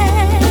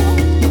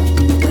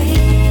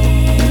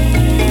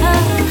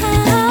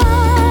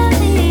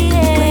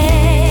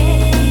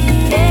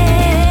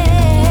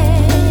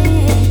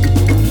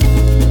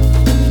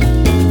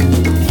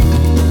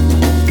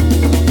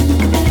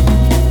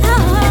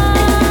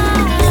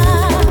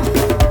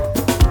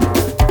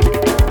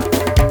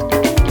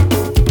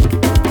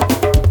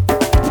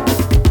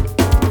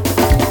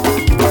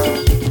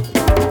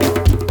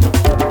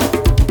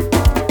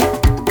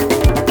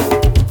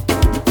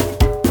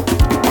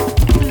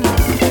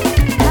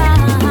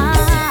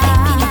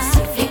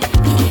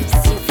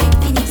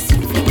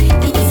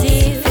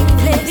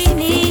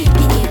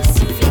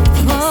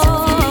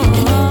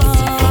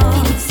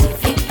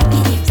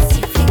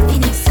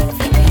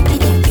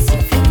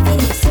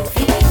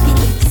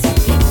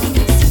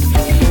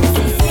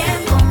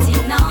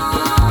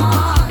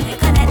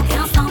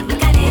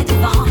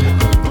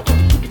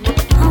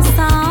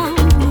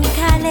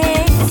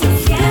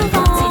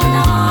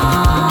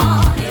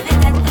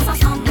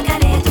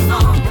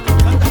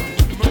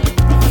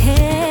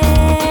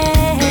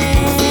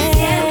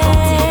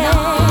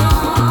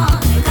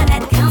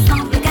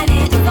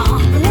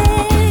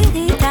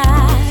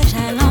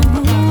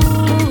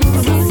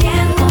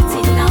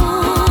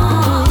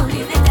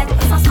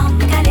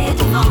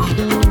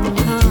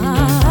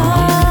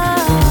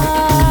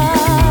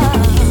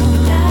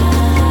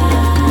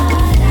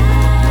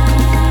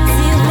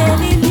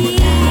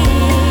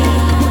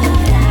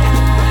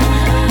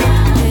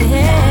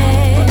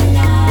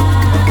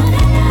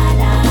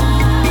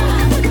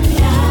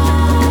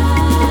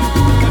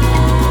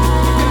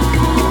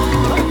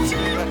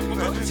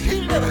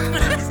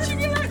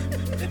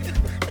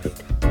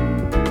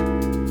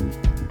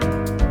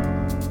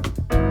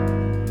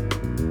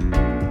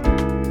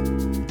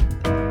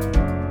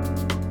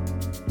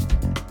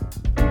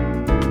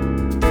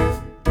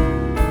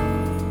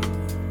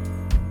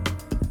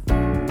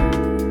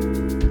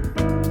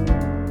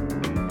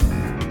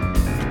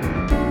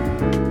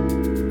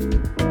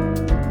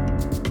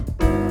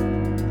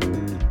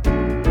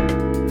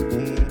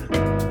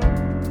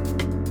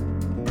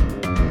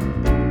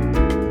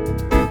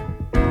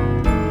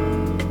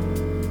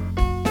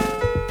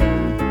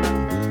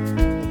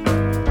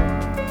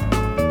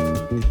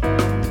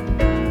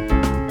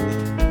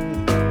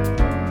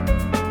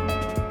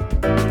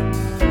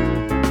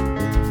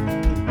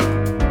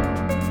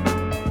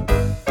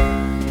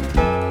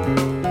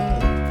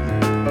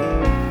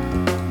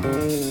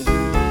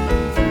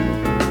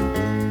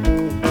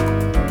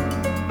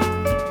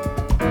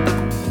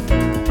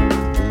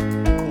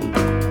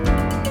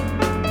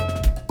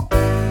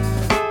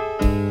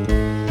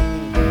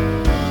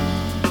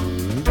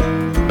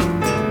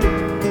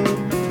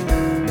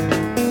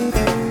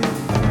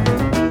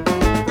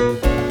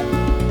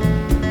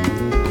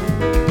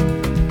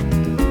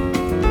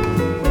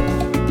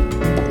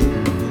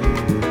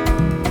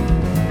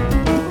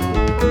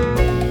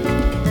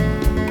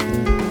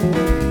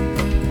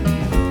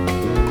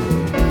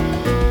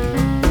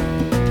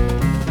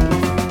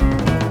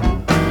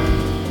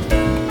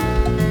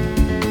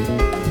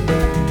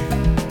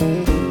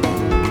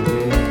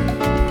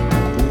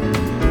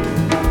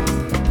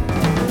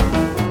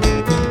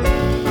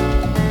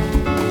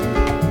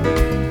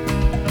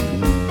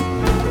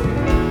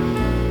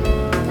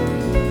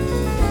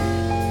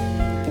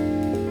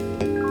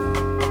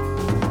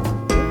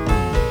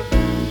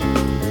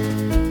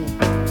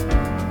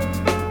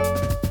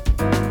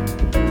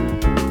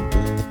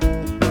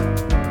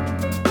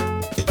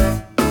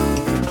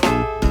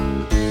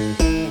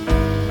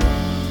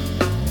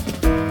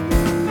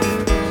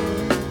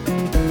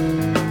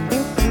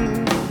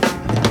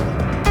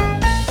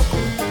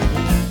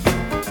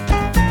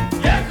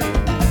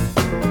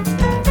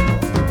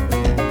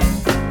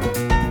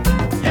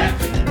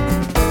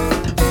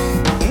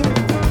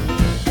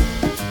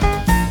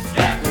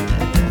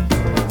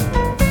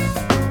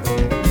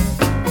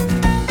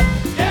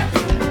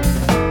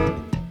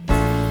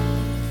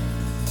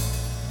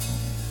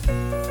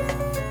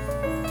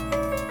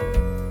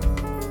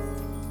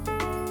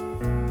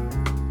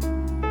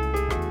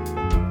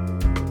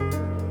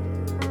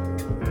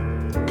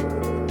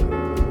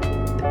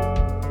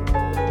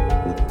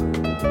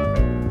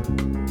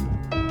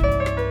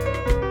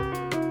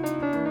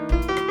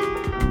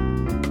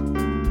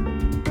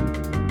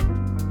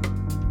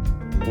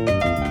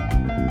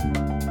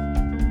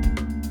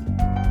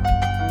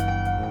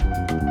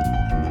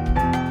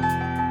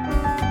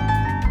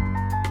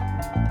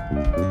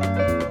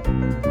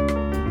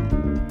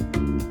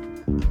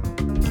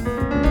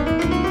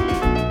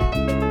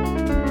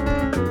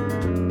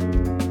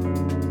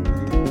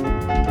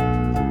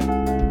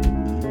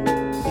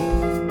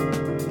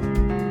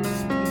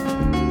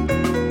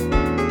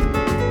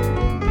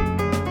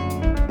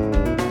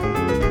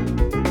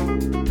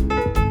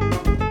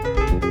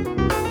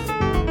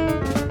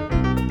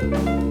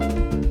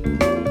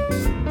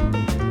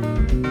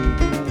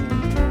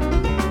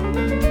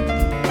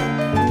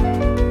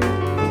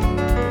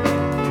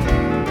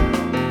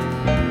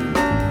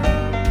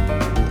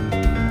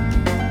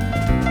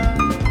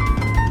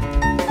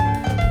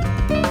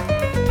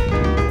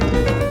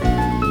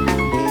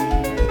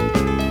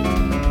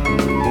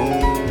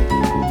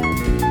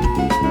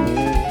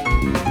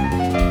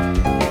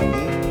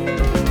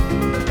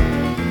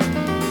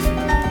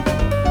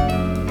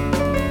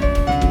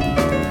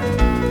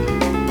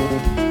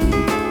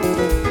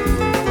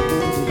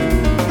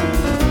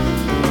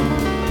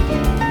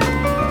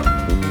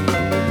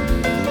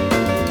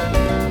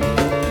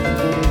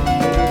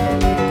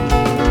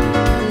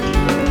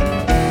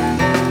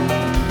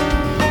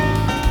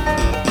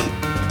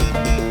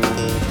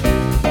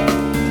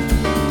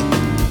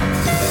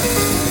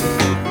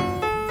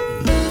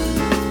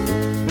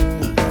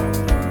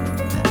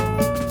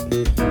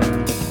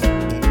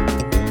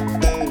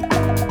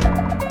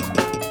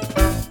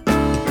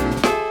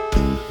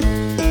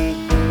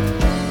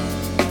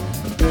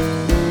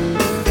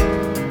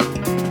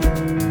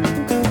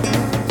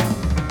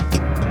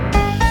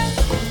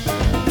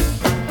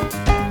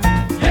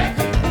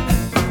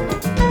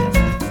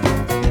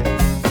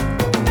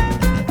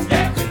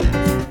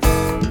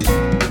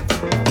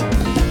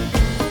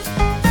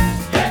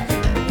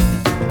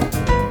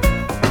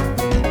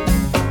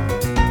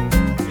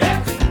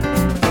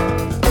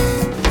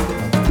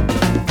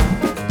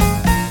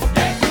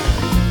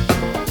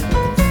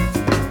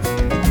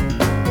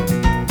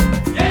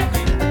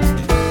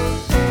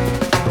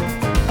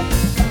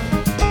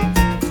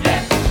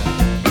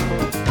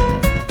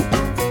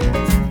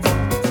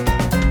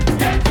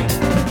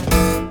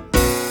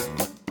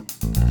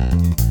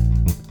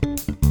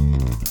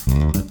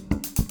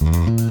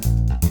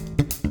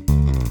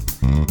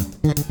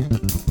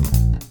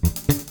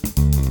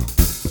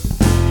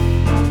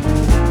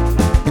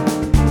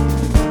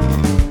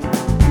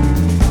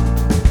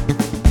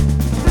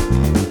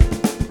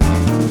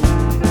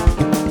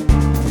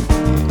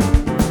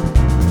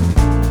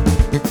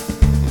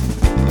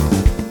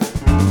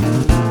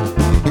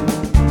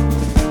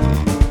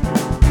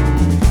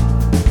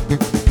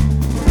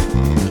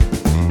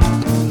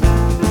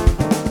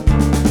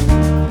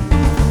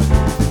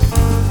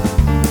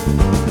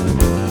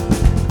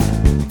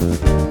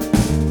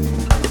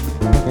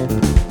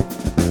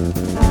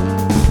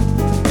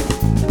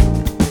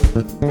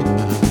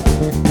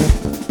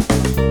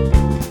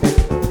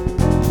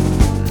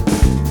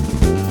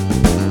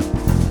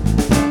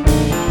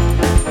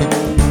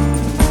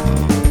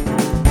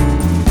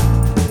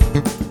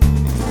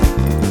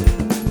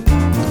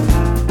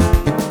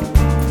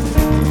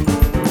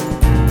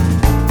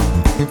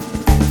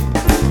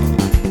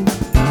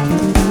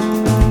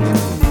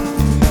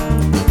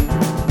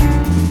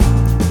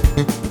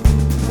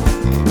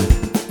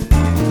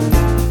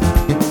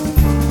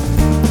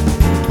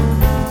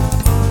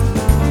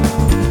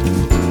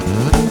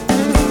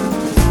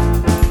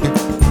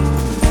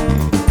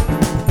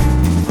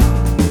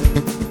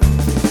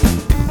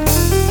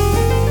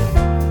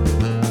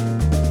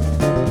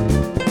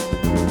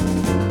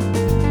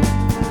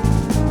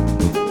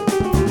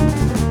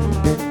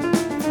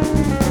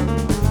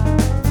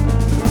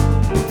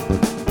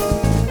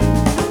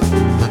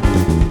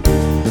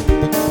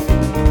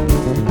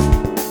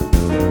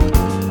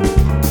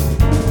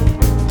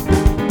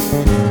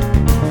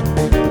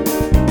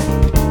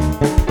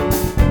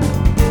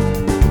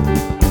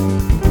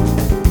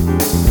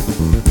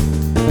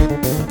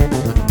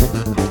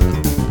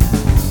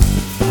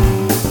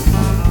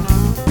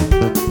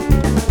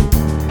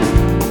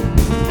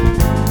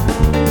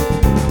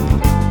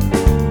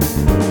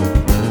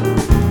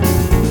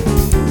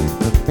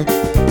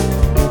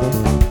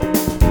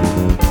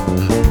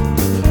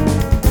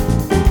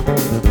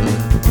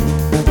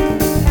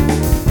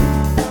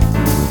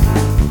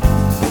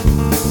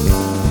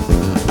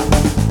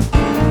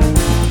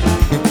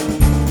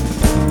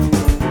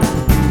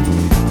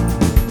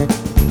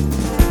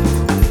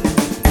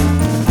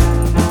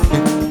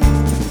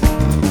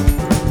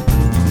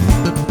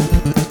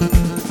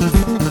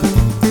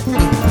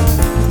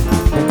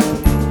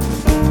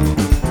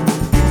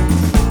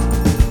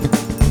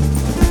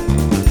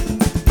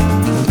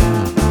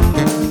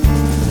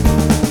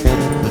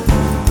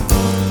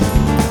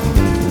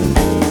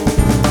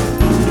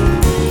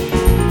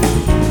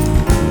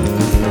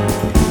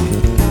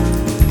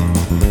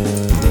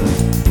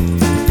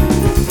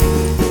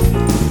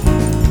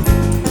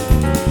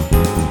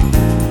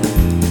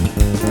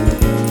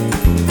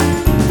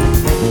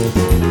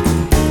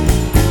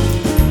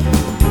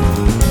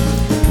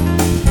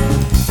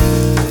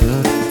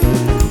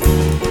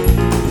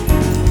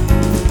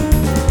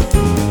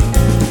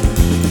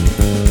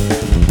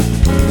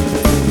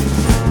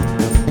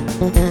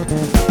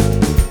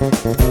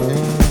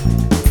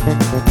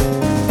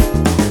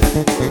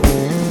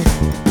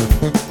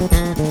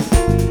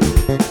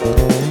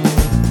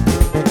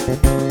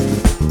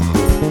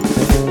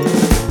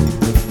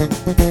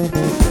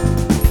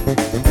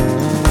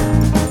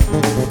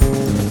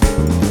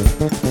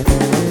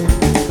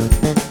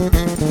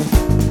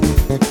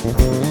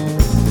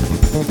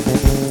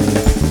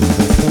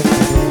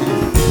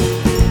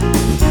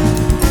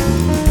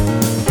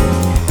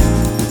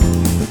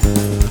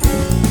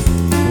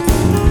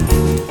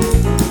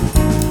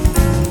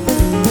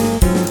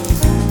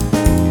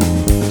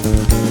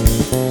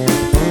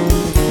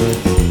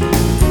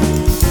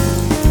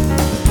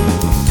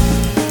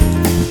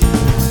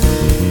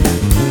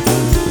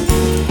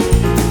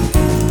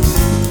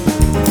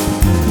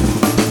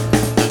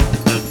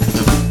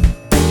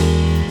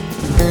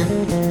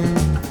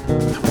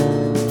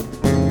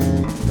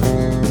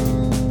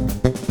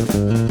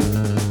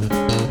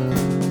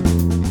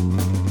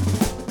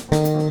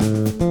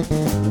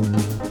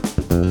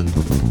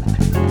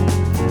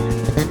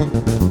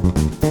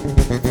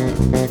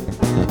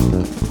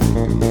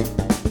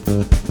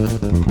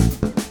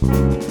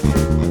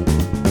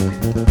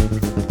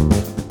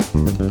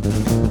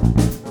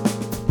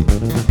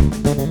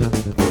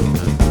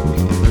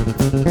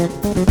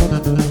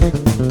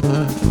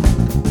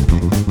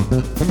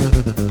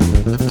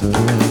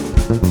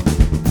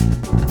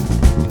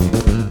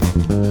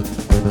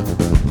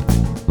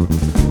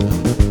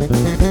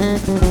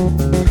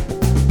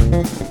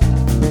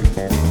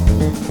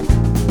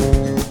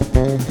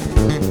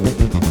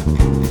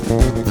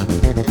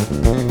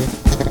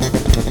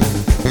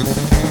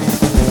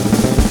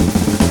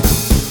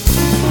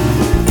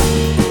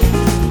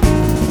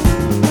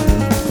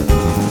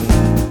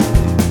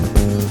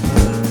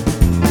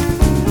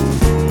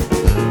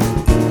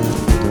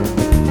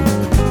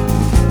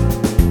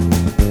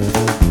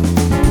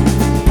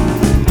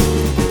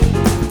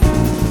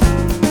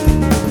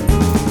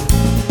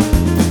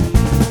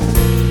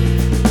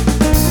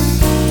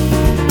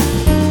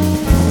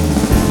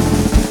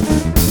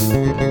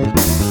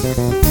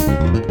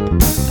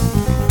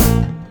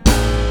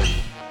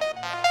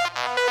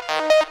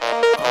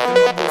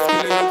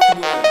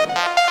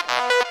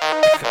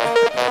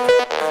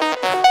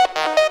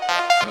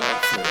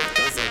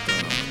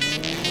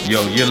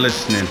Yo, you're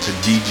listening to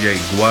DJ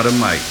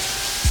Guatamike.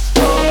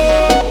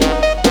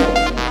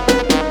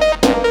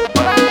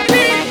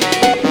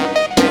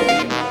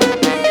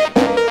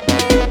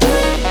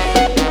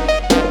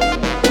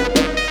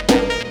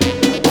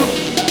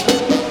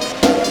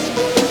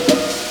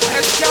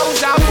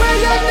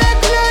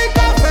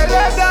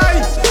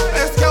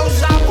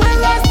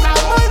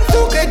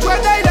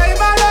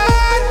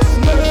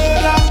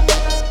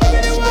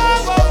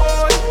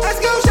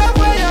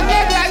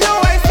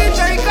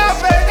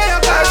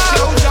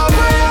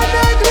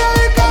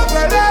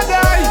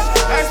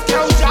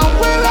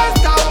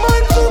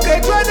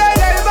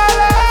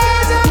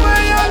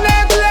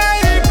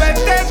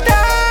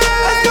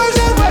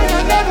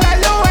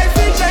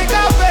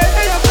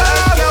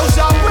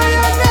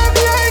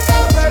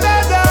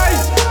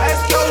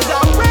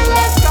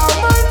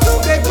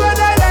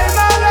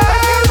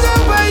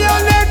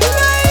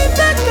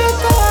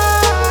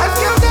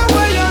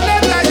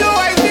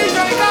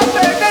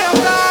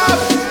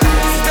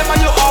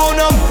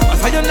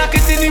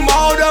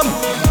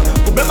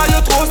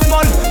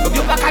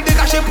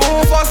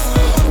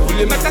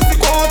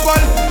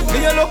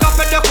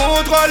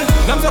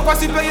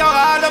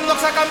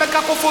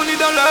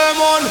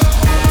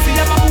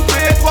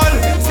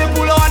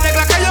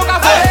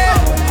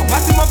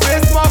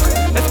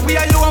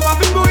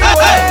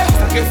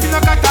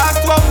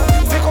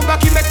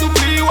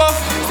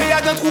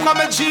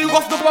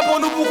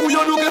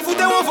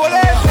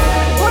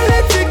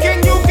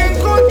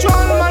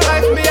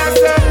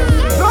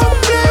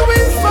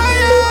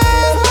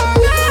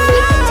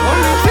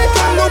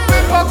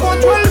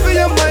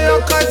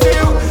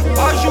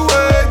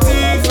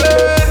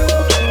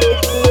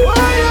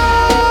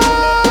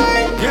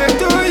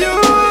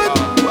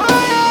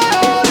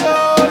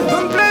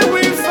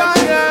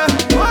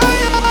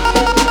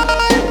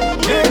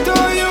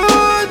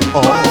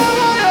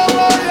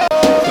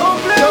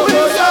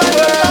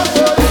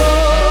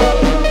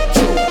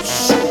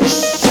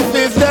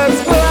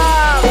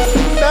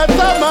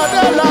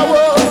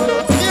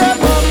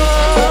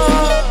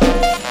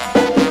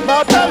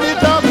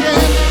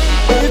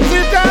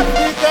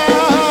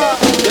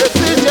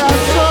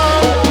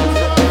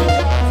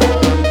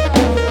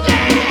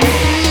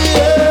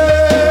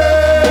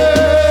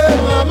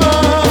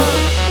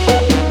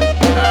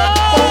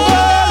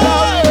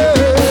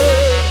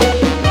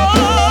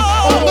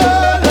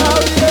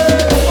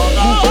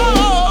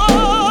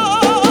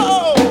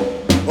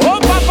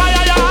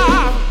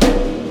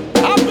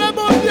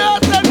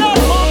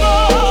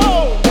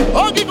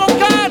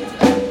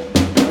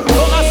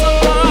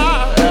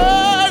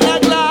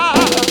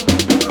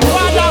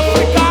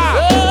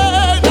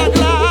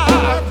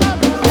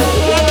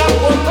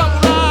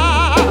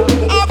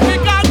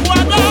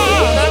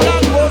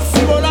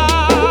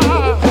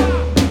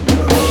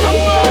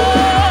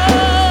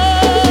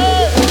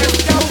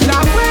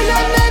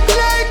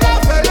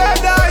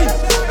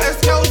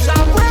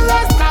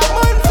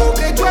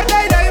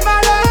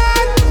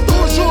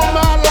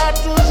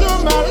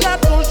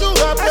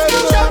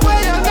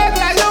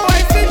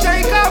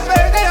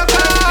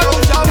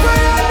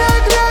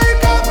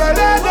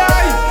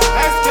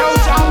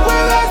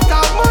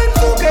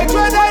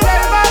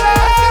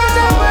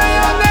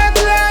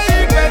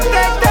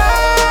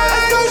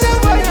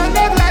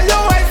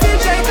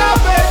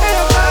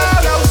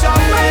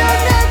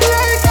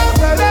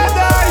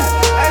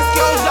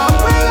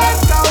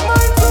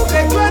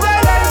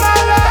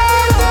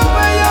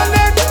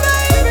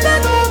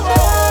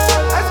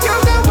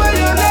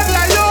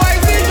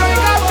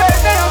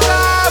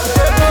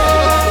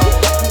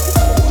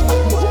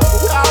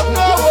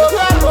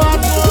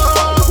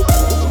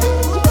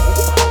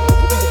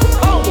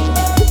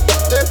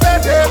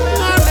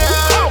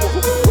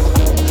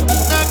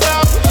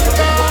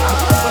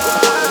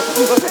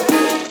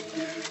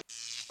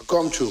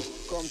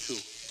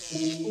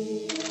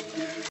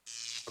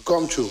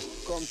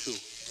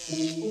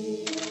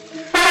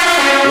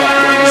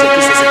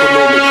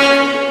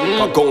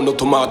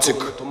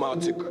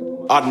 Automatic.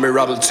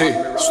 Admiralty.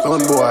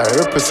 Stone boy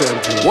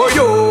representing. Whoa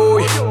yo,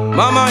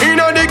 mama in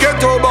the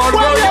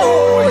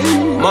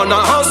Man a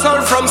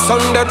hustle from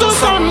Sunday to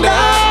Sunday.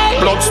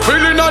 Blood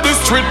spilling on the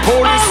street,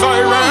 police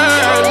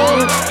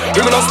siren.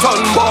 Give me a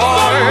stand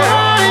boy.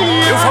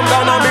 You from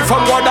Ghana, me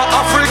from what the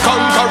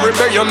African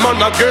Caribbean.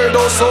 Man a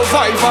ghetto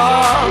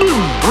survivor.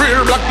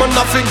 Real black man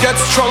nothing get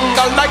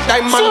stronger like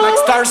diamond, like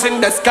stars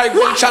in the sky,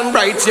 rich and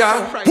bright,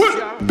 yeah.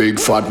 Big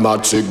fat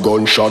matic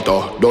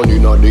gunshotter. Done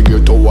in a the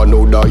ghetto, I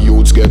know the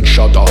youths get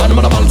shatter. And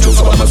man a ball too,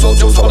 some of them so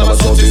too, some of them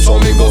so too, so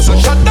me go so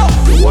shut up.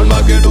 The one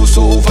my ghetto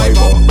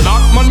survivor.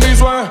 Black man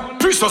besoin.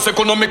 Puissance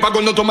économique,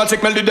 bagon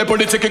automatique, mêle des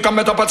politiques qui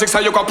mettent en pratique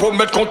ça, y'a qu'à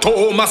promettre contre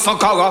Thomas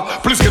Sankara.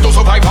 Plus ghetto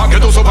survivor,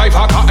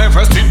 qu'a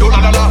investi de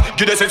la la la.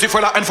 Guider ses ifs,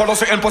 la haine, faut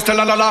lancer un poste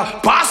la la la.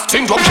 Pass,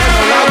 syndrome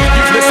général,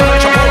 il fait ça,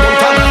 les chapeaux,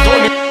 Montana,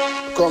 Tony.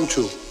 Come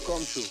true.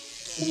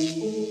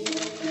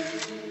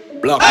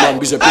 Black man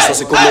busy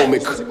puissance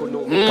économique,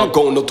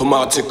 bagon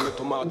automatique.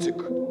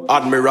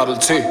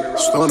 Admiralty.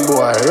 Stun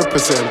boy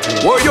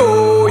representing. Whoa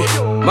yo,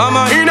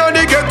 mama inna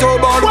the ghetto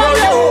bad.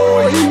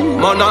 Whoa yo,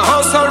 man a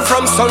hustle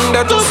from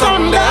Sunday to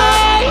Sunday.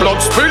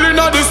 Blood spilling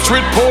on the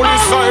street,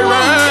 police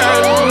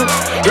siren.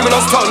 Give me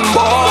a stand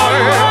boy.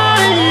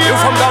 You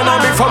from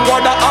Ghana, me from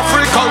what the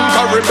African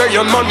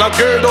Caribbean. Man a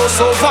ghetto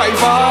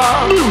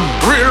survivor.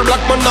 Real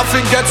black man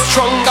nothing get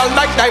stronger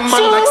like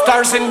diamond, like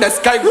stars in the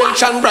sky,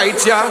 rich and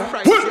bright, yeah.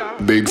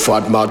 Big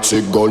fat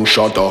matic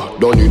gunshotter.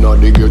 Done in a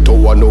the ghetto,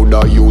 I know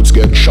the youths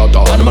get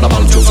shatter. And man a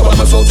ball too, some of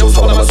them so too,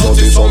 some of them so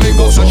too, so me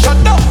go so shut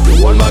up.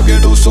 The one my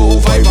ghetto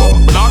survivor.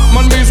 Black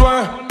man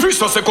besoin.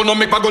 Puissance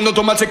économique, bagon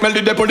automatique,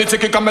 mêle des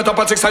politiques qui mettent en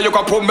pratique ça, y'a qu'à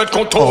promettre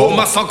contre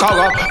Thomas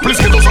Sankara. Plus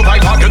ghetto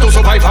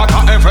survivor,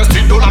 qu'a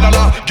investi de la la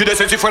la. Guider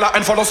ses ifs, la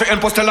haine, faut lancer un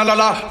poste la la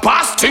la.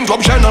 Pass,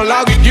 syndrome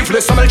général, il give les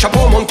semelles,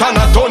 chapeau,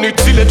 Montana, Tony.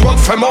 Si les droits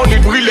fait money,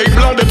 brille les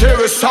blancs de terre,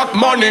 sac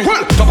money.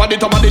 Top à des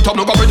top,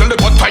 nous gars de les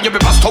batailles, mais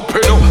pas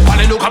stopper nous.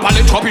 Parlez-nous,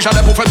 parlez trop, puis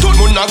j'allais pour faire tout le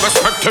monde,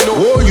 respecte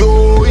nous. Oh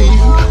yo,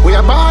 we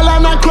a ball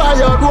and a cry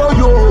out, oh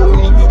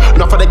yo.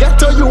 Now for the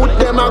ghetto youth,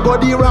 them a go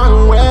the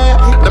wrong way.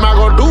 Them a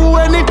go do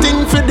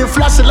anything for the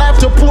flash life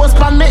to post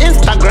on the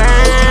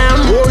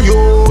Instagram. Oh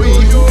yo,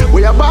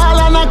 we a ball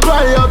and a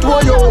cry out,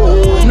 oh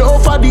yo. No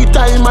for the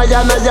time I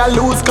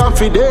lose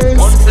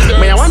confidence.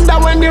 Me I wonder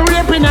when the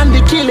raping and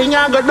the killing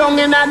I go down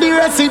in the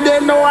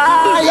resident.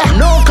 Why?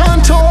 No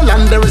control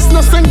and there is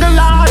no single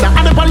order.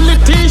 And the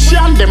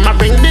politician, them a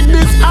bring the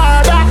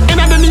disorder. In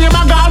the name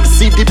of God,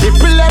 see the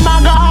people them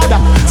a God.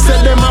 Say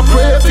them a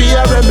pray for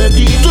a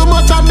remedy. Too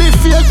much of the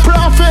fake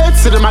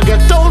prophets, see them a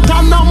get out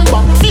a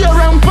number. Fear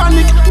and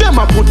panic, them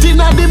a put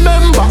in a the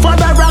member.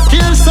 Father a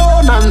kill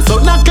son and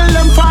son a kill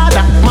them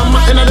father.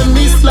 Mama in the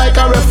midst like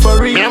a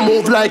referee. Me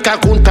move like a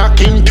Kunta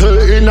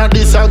Kinte in a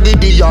this a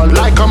Gideon.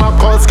 Like I'm a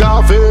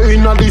Coscafe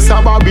in a this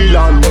a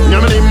Babylon.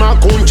 Nyamini ma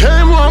kunte,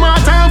 mama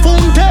ta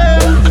funte.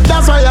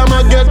 That's why I'm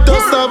a ghetto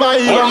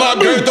survivor. I'm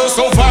a ghetto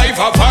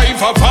survivor,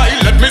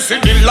 five. Let me see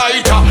the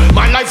lighter.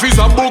 My life is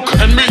a book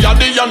and me are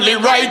the only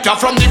writer.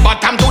 From the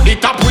bottom to the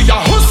top we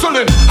are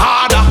hustling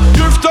harder.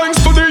 Give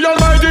thanks to the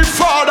Almighty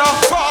Father.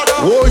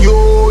 Oh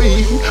yo,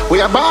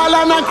 we a ball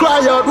and a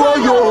cry out, oh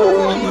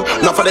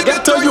yo. Now for the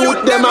ghetto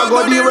youth, them a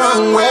go the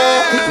wrong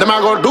way. Them a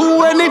go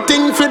do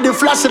anything for the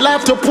flash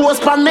life to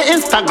post on the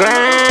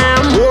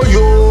Instagram. Oh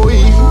yo,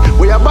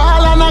 we a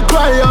ball and a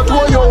cry out,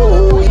 oh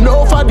yo.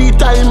 No for the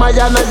time I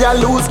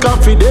lose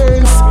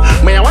confidence.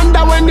 Me I wonder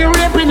when the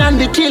raping and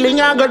the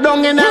killing I go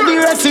down in the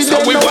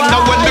resident. So we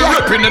wonder when the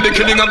raping and the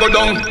killing I go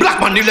down.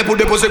 Black man il est pour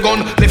déposer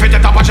gun. Les fêtes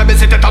étaient pas jamais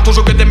c'était à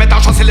toujours que des mettre à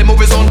chasser les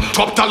mauvaises zones.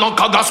 Trop talent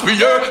qu'a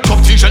gaspillé, trop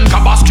petit jeune qu'a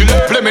basculé.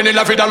 Fléminer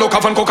la vie dans l'eau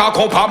qu'avant coca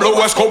con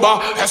Pablo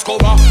Escobar.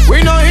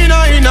 We know in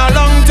a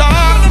long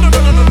time.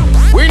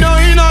 We know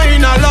in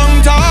a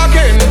long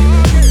talking.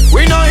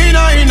 We know in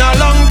a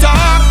long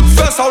talk.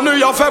 Fais ça nous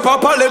y'a fait pas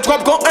parler trop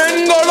qu'on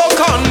N'Golo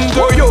Kante.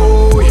 Oh yo,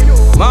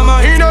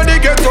 mama in the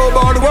ghetto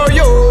bad. Oh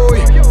yo,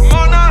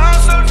 man a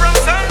hustle from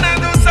Sunday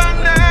to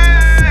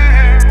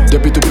Sunday.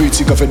 Depuis tout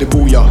petit qu'a fait des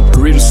bouillas.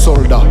 Real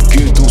soldat,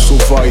 ghetto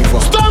survivor.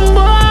 Stand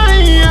by.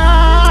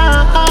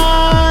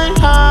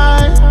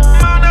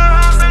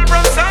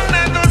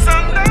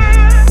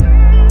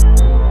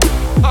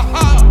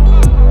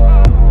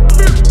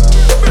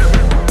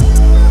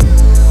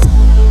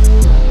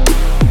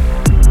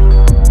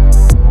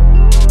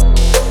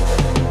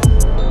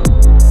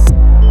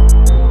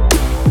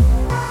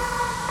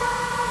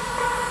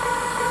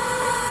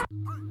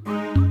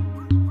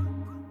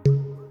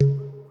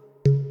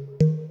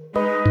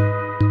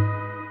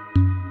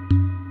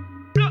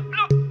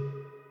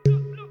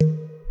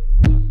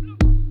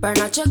 Burn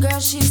out your girl,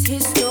 she's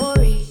his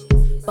story.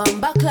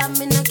 Bamba clam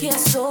in a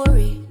case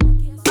story.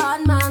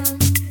 Bad man,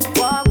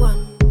 war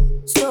one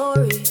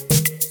story.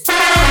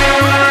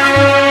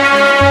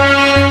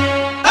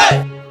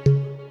 Hey!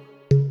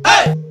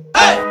 Hey!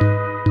 Hey!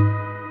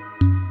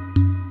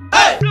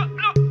 Hey!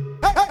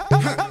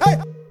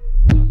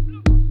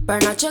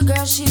 Burn out your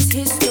girl, she's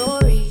his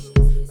story.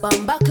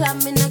 Bamba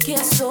clam in a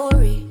case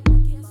story.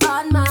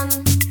 Bad man,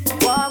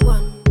 war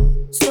one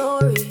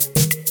story.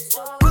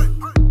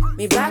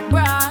 Me black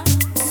bra,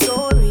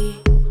 sorry.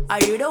 Are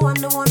you the one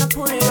that wanna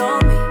put it on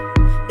me?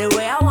 The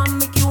way I want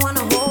make you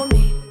wanna hold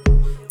me.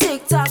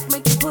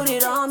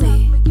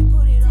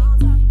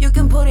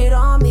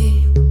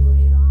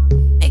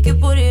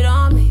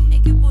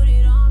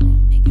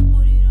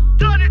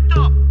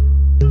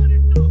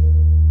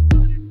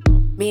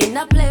 Me in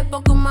a play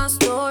Pokemon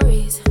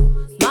stories.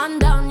 Man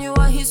down, you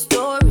are his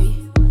story.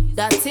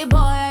 That's a boy,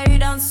 I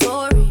read and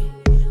sorry.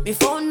 Me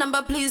phone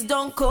number, please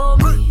don't call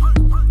me.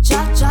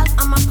 Chat, chat,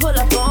 I'ma pull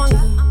up on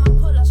you.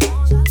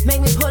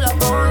 Make me pull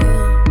up on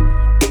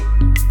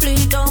you.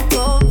 Please don't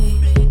call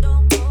me.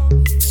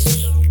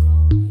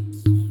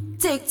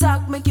 Tick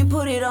tock, make you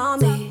put it on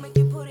me.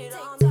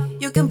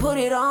 You can put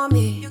it on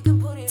me.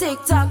 Tick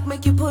tock,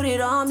 make you put it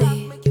on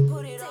me.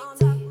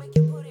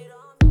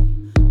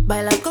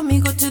 Baila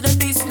conmigo to the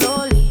beat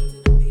slowly.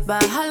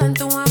 Baja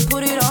lento and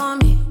put it on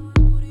me.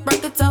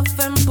 Break it off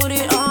and put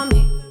it on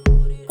me.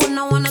 When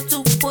I wanna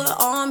to put it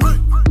on me.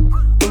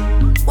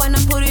 When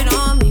I put it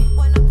on me.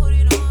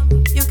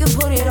 You can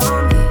put it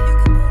on me.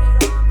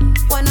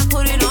 When I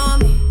put it on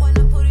me.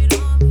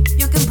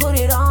 You can put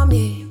it on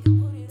me.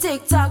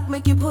 Tick tock,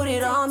 make you put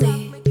it on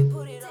me.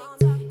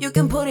 You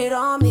can put it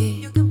on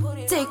me.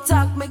 Tick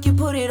tock, make you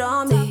put it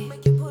on me.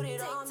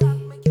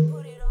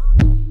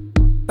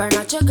 Burn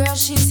out your girl,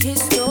 she's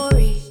his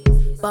story.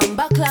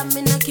 Bamba clam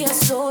in a care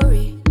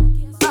story.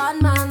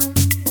 Bad man,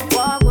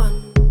 walk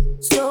one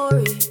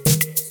story.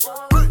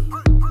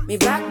 Me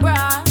black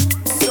bra,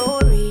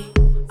 story.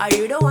 Are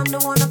you the one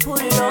that wanna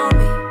put it on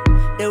me?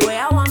 The way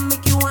I want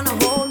make you wanna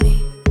hold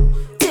me.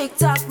 Tick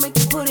tock, make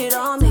you put it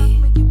on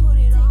me.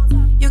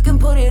 You can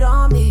put it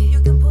on me.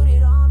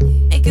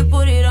 Make you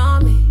put it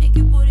on me.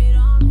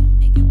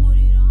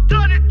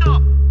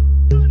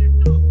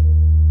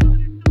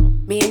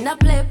 Me in a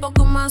play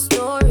Pokemon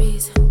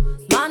stories.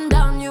 Man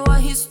down, you are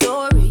his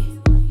story.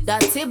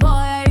 That's a boy,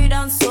 I read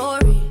and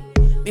sorry.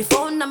 Me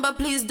phone number,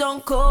 please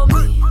don't call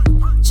me.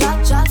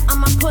 Chat, chat,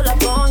 I'ma pull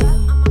up on you.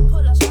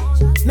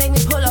 Make me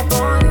pull up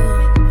on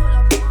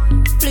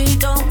you. Please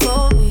don't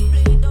call me.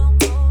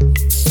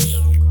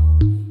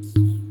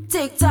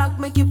 Tick tock,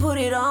 make you put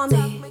it on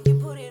me.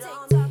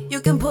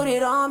 You can put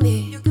it on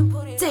me.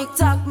 Tick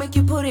tock, make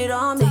you put it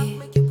on me.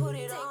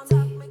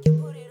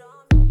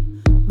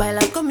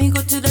 Baila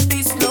conmigo to the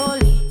beat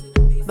slowly.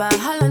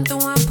 Baja lento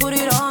and put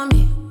it on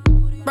me.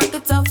 Break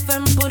it off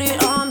and put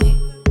it on me.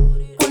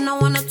 When I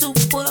wanna to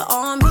put it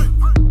on me.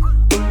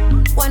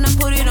 When I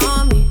put it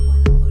on me.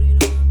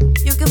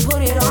 You can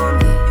put it on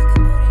me.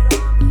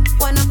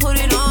 When I put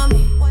it on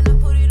me.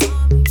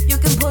 You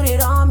can put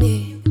it on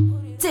me.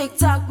 Tick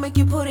tock, make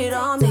you put it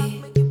on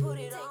me.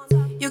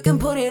 You can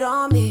put it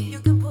on me.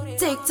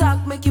 Tick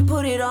tock, make you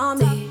put it on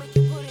me.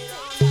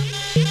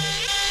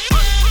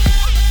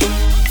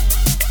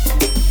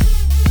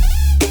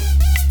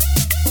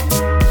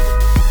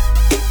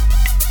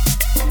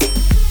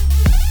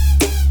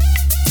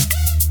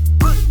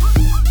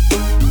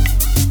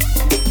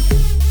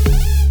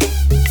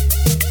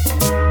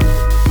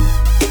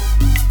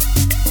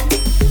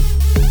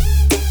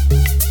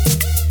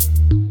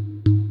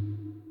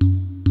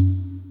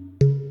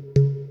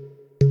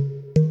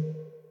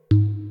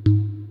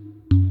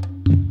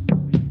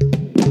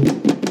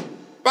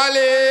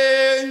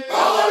 Parler,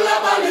 parole la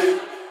parler.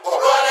 Pour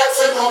connaître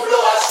ce qu'on veut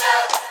à chien.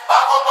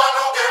 Pas comprendre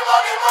nous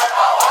demander moi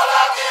parole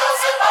à qui on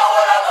sait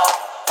parole à non.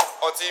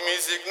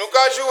 Anti-musique nous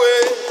qu'a joué.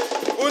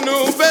 Pour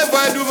nous faire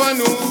voir devant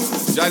nous.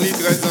 J'allais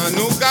 13 ans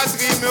nous qu'a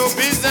trimé au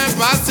bizin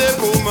passé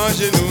pour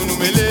manger nous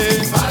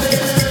mêler. Parler,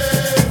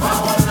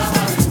 parole la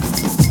parler.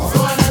 Pour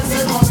connaître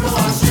ce qu'on veut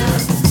à chien.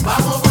 Pas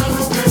comprendre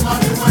nous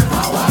demander moi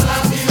parole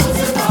à qui on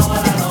sait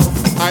parole à non.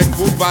 Aïe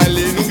pour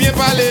parler, nous bien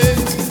parler.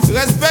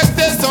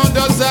 Respecter son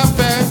d'autres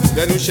affaires.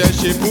 De nous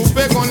chercher pour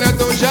faire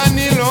connaître aux gens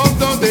ni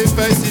longtemps des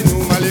faits si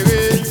nous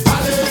malheureux.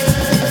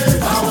 Allez,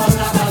 parole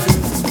la parler.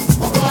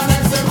 On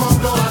connaît ce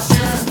complot à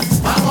chien.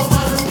 Pas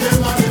comment nous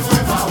demander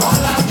moins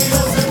parole à qui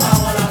on sait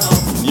parole à non.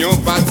 N'y ont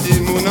pas de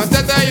moun en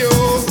tête à yo.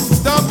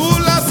 Tambour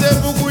là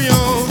c'est pour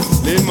couillon.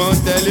 Les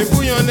mentels, les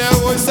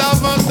bouillonneurs, aux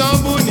savants,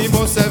 tambour ni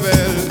bon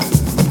cervelle.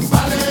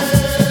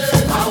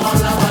 Allez,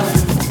 parole la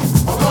parler.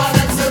 On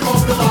connaît ce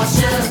complot à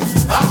chien.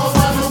 Pas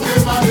comment nous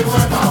demander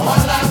moins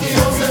parole à qui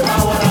on sait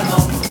parole à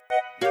non.